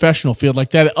seen a professional field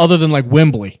like that other than like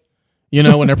Wembley.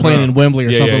 When they're playing in Wembley or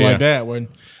Yeah, something yeah, like that.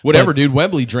 Whatever, dude.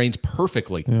 Wembley drains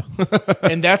perfectly.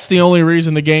 And that's the only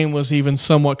reason the game was even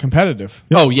somewhat competitive.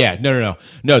 Oh yeah, no.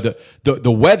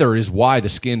 The weather is why the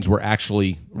Skins were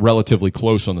actually relatively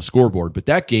close on the scoreboard, but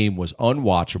that game was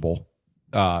unwatchable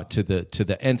to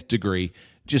the nth degree.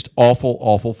 Just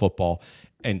awful football,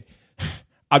 and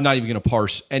I'm not even going to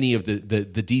parse any of the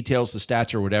details, the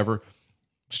stats, or whatever.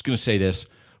 Just going to say this.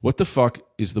 What the fuck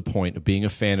is the point of being a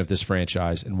fan of this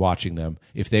franchise and watching them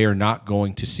if they are not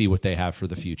going to see what they have for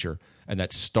the future? And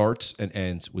that starts and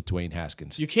ends with Dwayne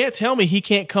Haskins. You can't tell me he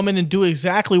can't come in and do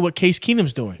exactly what Case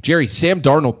Keenum's doing. Jerry, Sam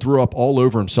Darnold threw up all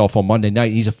over himself on Monday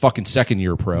night. He's a fucking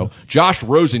second-year pro. Josh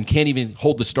Rosen can't even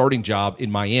hold the starting job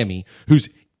in Miami, who's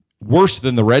worse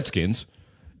than the Redskins.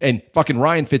 And fucking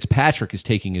Ryan Fitzpatrick is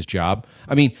taking his job.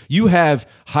 I mean, you have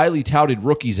highly touted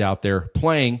rookies out there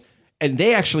playing, and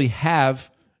they actually have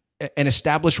an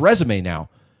established resume now.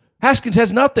 Haskins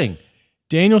has nothing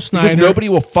Daniel Snyder. because nobody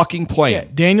will fucking play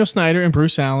him. Daniel Snyder and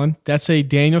Bruce Allen. That's a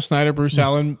Daniel Snyder, Bruce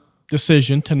Allen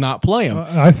decision to not play him.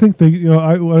 I think they,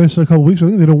 what I said a couple weeks ago, I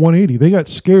think they did a 180. They got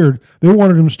scared. They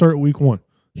wanted him to start week 1.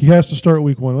 He has to start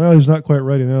week 1. Well, he's not quite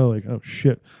ready. And they're like, oh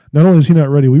shit. Not only is he not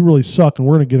ready, we really suck, and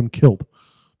we're going to get him killed.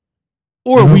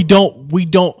 Or we don't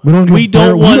want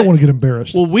to get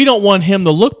embarrassed. Well, we don't want him to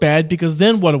look bad because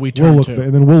then what do we turn We'll look to? bad,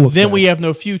 and then we'll look Then bad. we have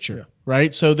no future,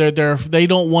 right? So they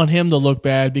don't want him to look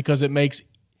bad because it makes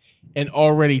an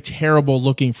already terrible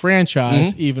looking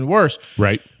franchise even worse.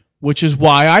 Right. Which is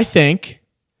why I think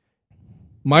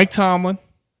Mike Tomlin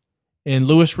and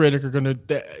Lewis Riddick are going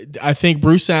to. I think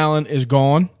Bruce Allen is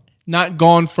gone, not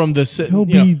gone from the. He'll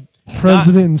be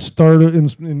president and start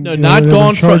not gone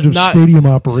in charge from of stadium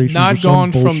operations. Not or some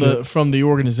gone bullshit. from the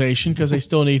organization because they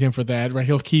still need him for that. Right,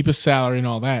 he'll keep his salary and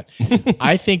all that.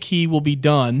 I think he will be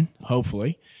done,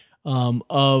 hopefully,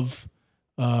 of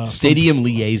Stadium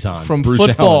liaison from Bruce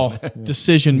football Allen.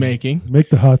 decision making. Make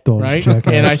the hot dogs, Right,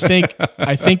 jackass. and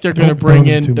I think they're going to Don't bring burn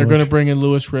him in too they're going to much. bring in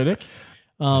Lewis Riddick,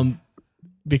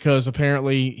 because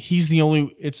apparently he's the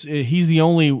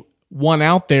only one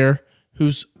out there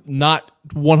who's not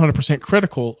 100%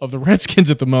 critical of the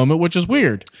Redskins at the moment, which is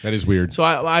weird. That is weird. So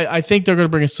I think they're going to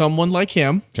bring in someone like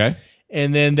him, Okay.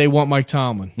 and then they want Mike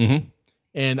Tomlin,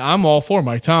 and I'm all for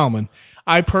Mike Tomlin.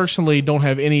 I personally don't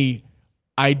have any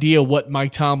idea what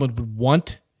Mike Tomlin would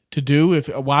want to do.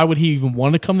 Why would he even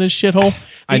want to come to this shithole?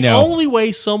 I know. The only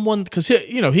way someone, because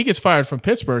he gets fired from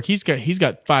Pittsburgh, he's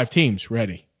got 5 teams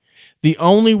ready. The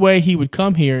only way he would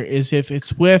come here is if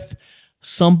it's with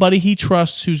somebody he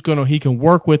trusts he can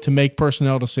work with to make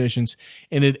personnel decisions,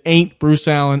 and it ain't Bruce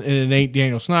Allen and it ain't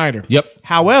Daniel Snyder. Yep.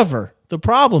 However, the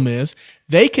problem is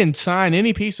they can sign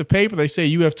any piece of paper. They say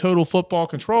you have total football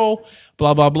control,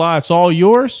 blah, blah, blah. It's all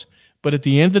yours. But at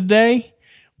the end of the day,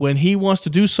 when he wants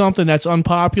to do something that's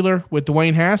unpopular with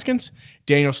Dwayne Haskins,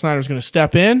 Daniel Snyder's going to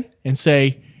step in and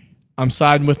say, I'm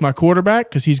siding with my quarterback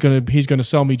because he's going to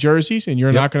sell me jerseys, and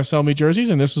you're not going to sell me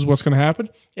jerseys, and this is what's going to happen,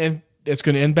 and it's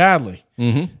going to end badly.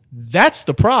 Mm-hmm. That's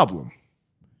the problem.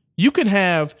 You can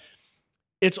have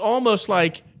 – it's almost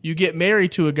like you get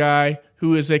married to a guy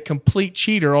who is a complete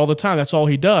cheater all the time. That's all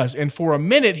he does. And for a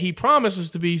minute, he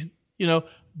promises to be,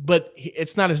 but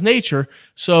it's not his nature.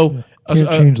 So Can't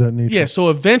change that nature. Yeah, so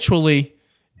eventually –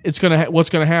 what's going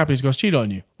to happen? He's going to cheat on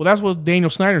you. Well, that's what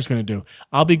Daniel Snyder's going to do.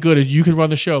 I'll be good. You can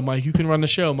run the show, Mike. You can run the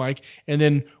show, Mike. And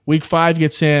then week 5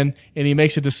 gets in, and he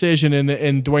makes a decision,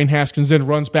 and Dwayne Haskins then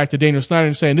runs back to Daniel Snyder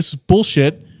and saying, this is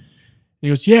bullshit. And he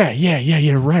goes, yeah,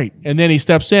 right. And then he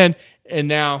steps in, and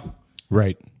now,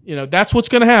 Right. that's what's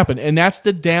going to happen. And that's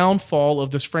the downfall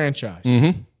of this franchise.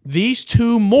 Mm-hmm. These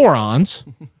 2 morons,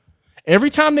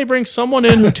 every time they bring someone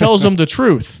in who tells them the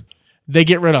truth, they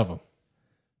get rid of them.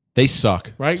 They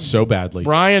suck. Right? So badly.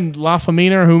 Brian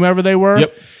LaFamina or whomever they were.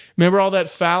 Yep. Remember all that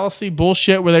fallacy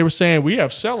bullshit where they were saying we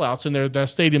have sellouts and the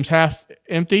stadium's half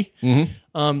empty?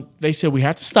 Mm-hmm. They said we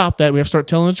have to stop that. We have to start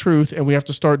telling the truth, and we have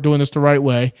to start doing this the right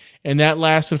way. And that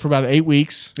lasted for about 8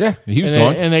 weeks. Yeah. He was and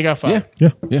gone. and they got fired.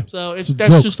 Yeah. So that's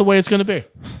joke. just the way it's going to be.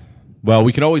 Well,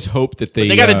 we can always hope that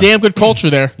they Got a damn good culture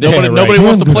there. Nobody, right. nobody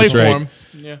wants to Damn play good. for That's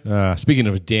them. Yeah. Speaking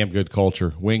of a damn good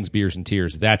culture, wings, beers, and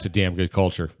tears. That's a damn good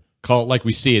culture. Call it like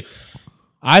we see it.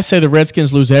 I say the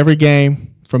Redskins lose every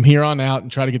game from here on out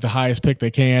and try to get the highest pick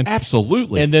they can.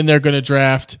 Absolutely. And then they're going to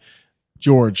draft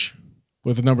George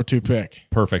with the number 2 pick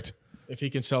Perfect. if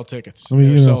he can sell tickets. I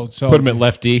mean, Sell Put him at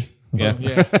left D. Yeah.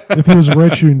 yeah. If he was a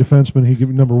right shooting defenseman, he'd give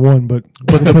me number 1, but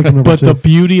we'll take him number But 2. the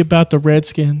beauty about the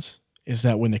Redskins is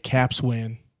that when the Caps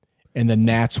win and the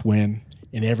Nats win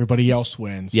and everybody else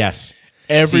wins, Yes.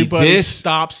 everybody See, this-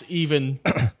 stops even.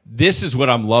 This is what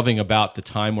I'm loving about the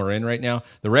time we're in right now.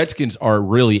 The Redskins are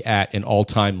really at an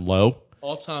all-time low.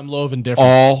 All-time low of indifference.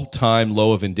 All-time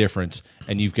low of indifference.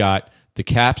 And you've got the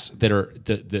Caps that are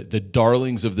the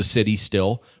darlings of the city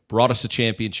still, brought us a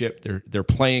championship. They're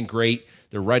playing great.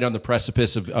 They're right on the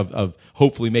precipice of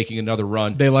hopefully making another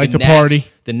run. They like The to party.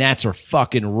 The Nats are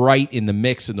fucking right in the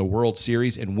mix in the World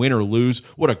Series, and win or lose,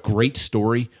 what a great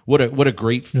story. What a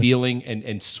great feeling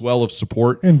and swell of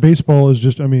support. And baseball is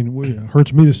just, it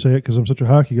hurts me to say it because I'm such a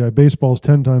hockey guy. Baseball is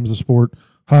 10 times the sport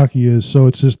hockey is. So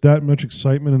it's just that much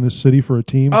excitement in this city for a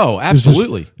team. Oh, is just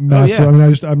absolutely. massive. Oh,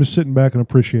 yeah. I'm just sitting back and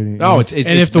appreciating it. Oh, it's and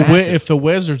it's massive. if the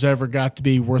Wizards ever got to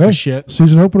be worth Hey, a shit,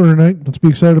 season opener tonight. Let's be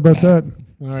excited about that.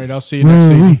 all right, I'll see you next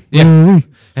season. Yeah.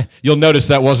 You'll notice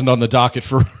that wasn't on the docket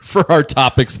for our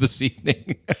topics this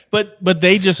evening. But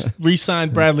they just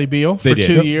re-signed Bradley Beal for They did.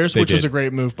 2 Yep. years, They which was did. a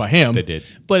great move by him. They did.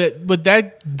 But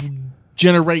that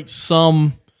generates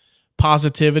some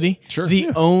positivity. Sure. The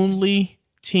only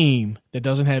team that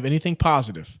doesn't have anything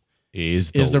positive Is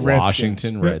the the Redskins.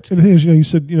 Washington And Redskins. the thing is, you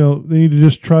said, they need to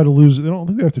just try to lose. They don't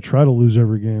think they have to try to lose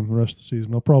every game the rest of the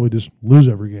season. They'll probably just lose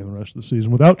every game the rest of the season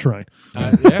without trying.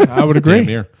 Yeah, I would agree. Damn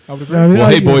near. I would agree. I mean, Well,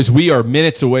 hey, boys, we are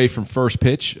minutes away from first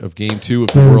pitch of Game 2 of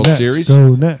the Go World Nets, Series. Go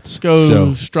Nets. Go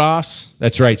So- Strauss.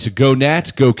 That's right. So go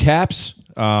Nats, go Caps.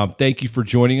 Thank you for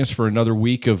joining us for another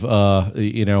week of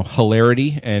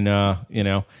hilarity and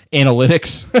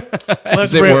analytics,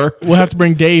 as it were. We'll have to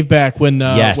bring Dave back when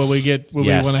Yes. we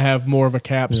Yes. want to have more of a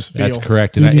Caps feel. That's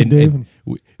correct. You And, need and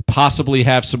Dave. possibly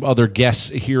have some other guests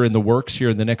here in the works here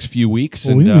in the next few weeks.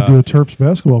 Well, we need to do a Terps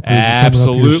basketball preview.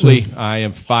 Absolutely. I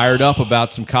am fired up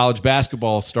about some college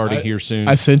basketball starting here soon.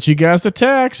 I sent you guys the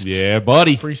text. Yeah,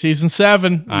 buddy. Preseason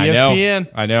 7, ESPN.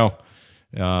 I know.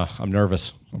 I'm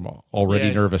nervous. I'm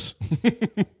already nervous.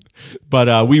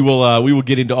 But we will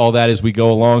get into all that as we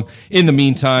go along. In the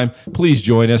meantime, please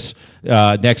join us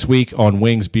next week on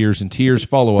Wings, Beers, and Tears.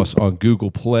 Follow us on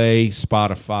Google Play,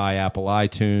 Spotify, Apple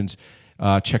iTunes.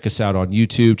 Check us out on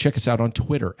YouTube. Check us out on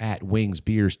Twitter at Wings,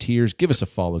 Beers, Tears. Give us a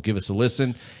follow. Give us a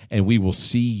listen. And we will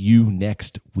see you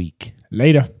next week.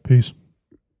 Later. Peace.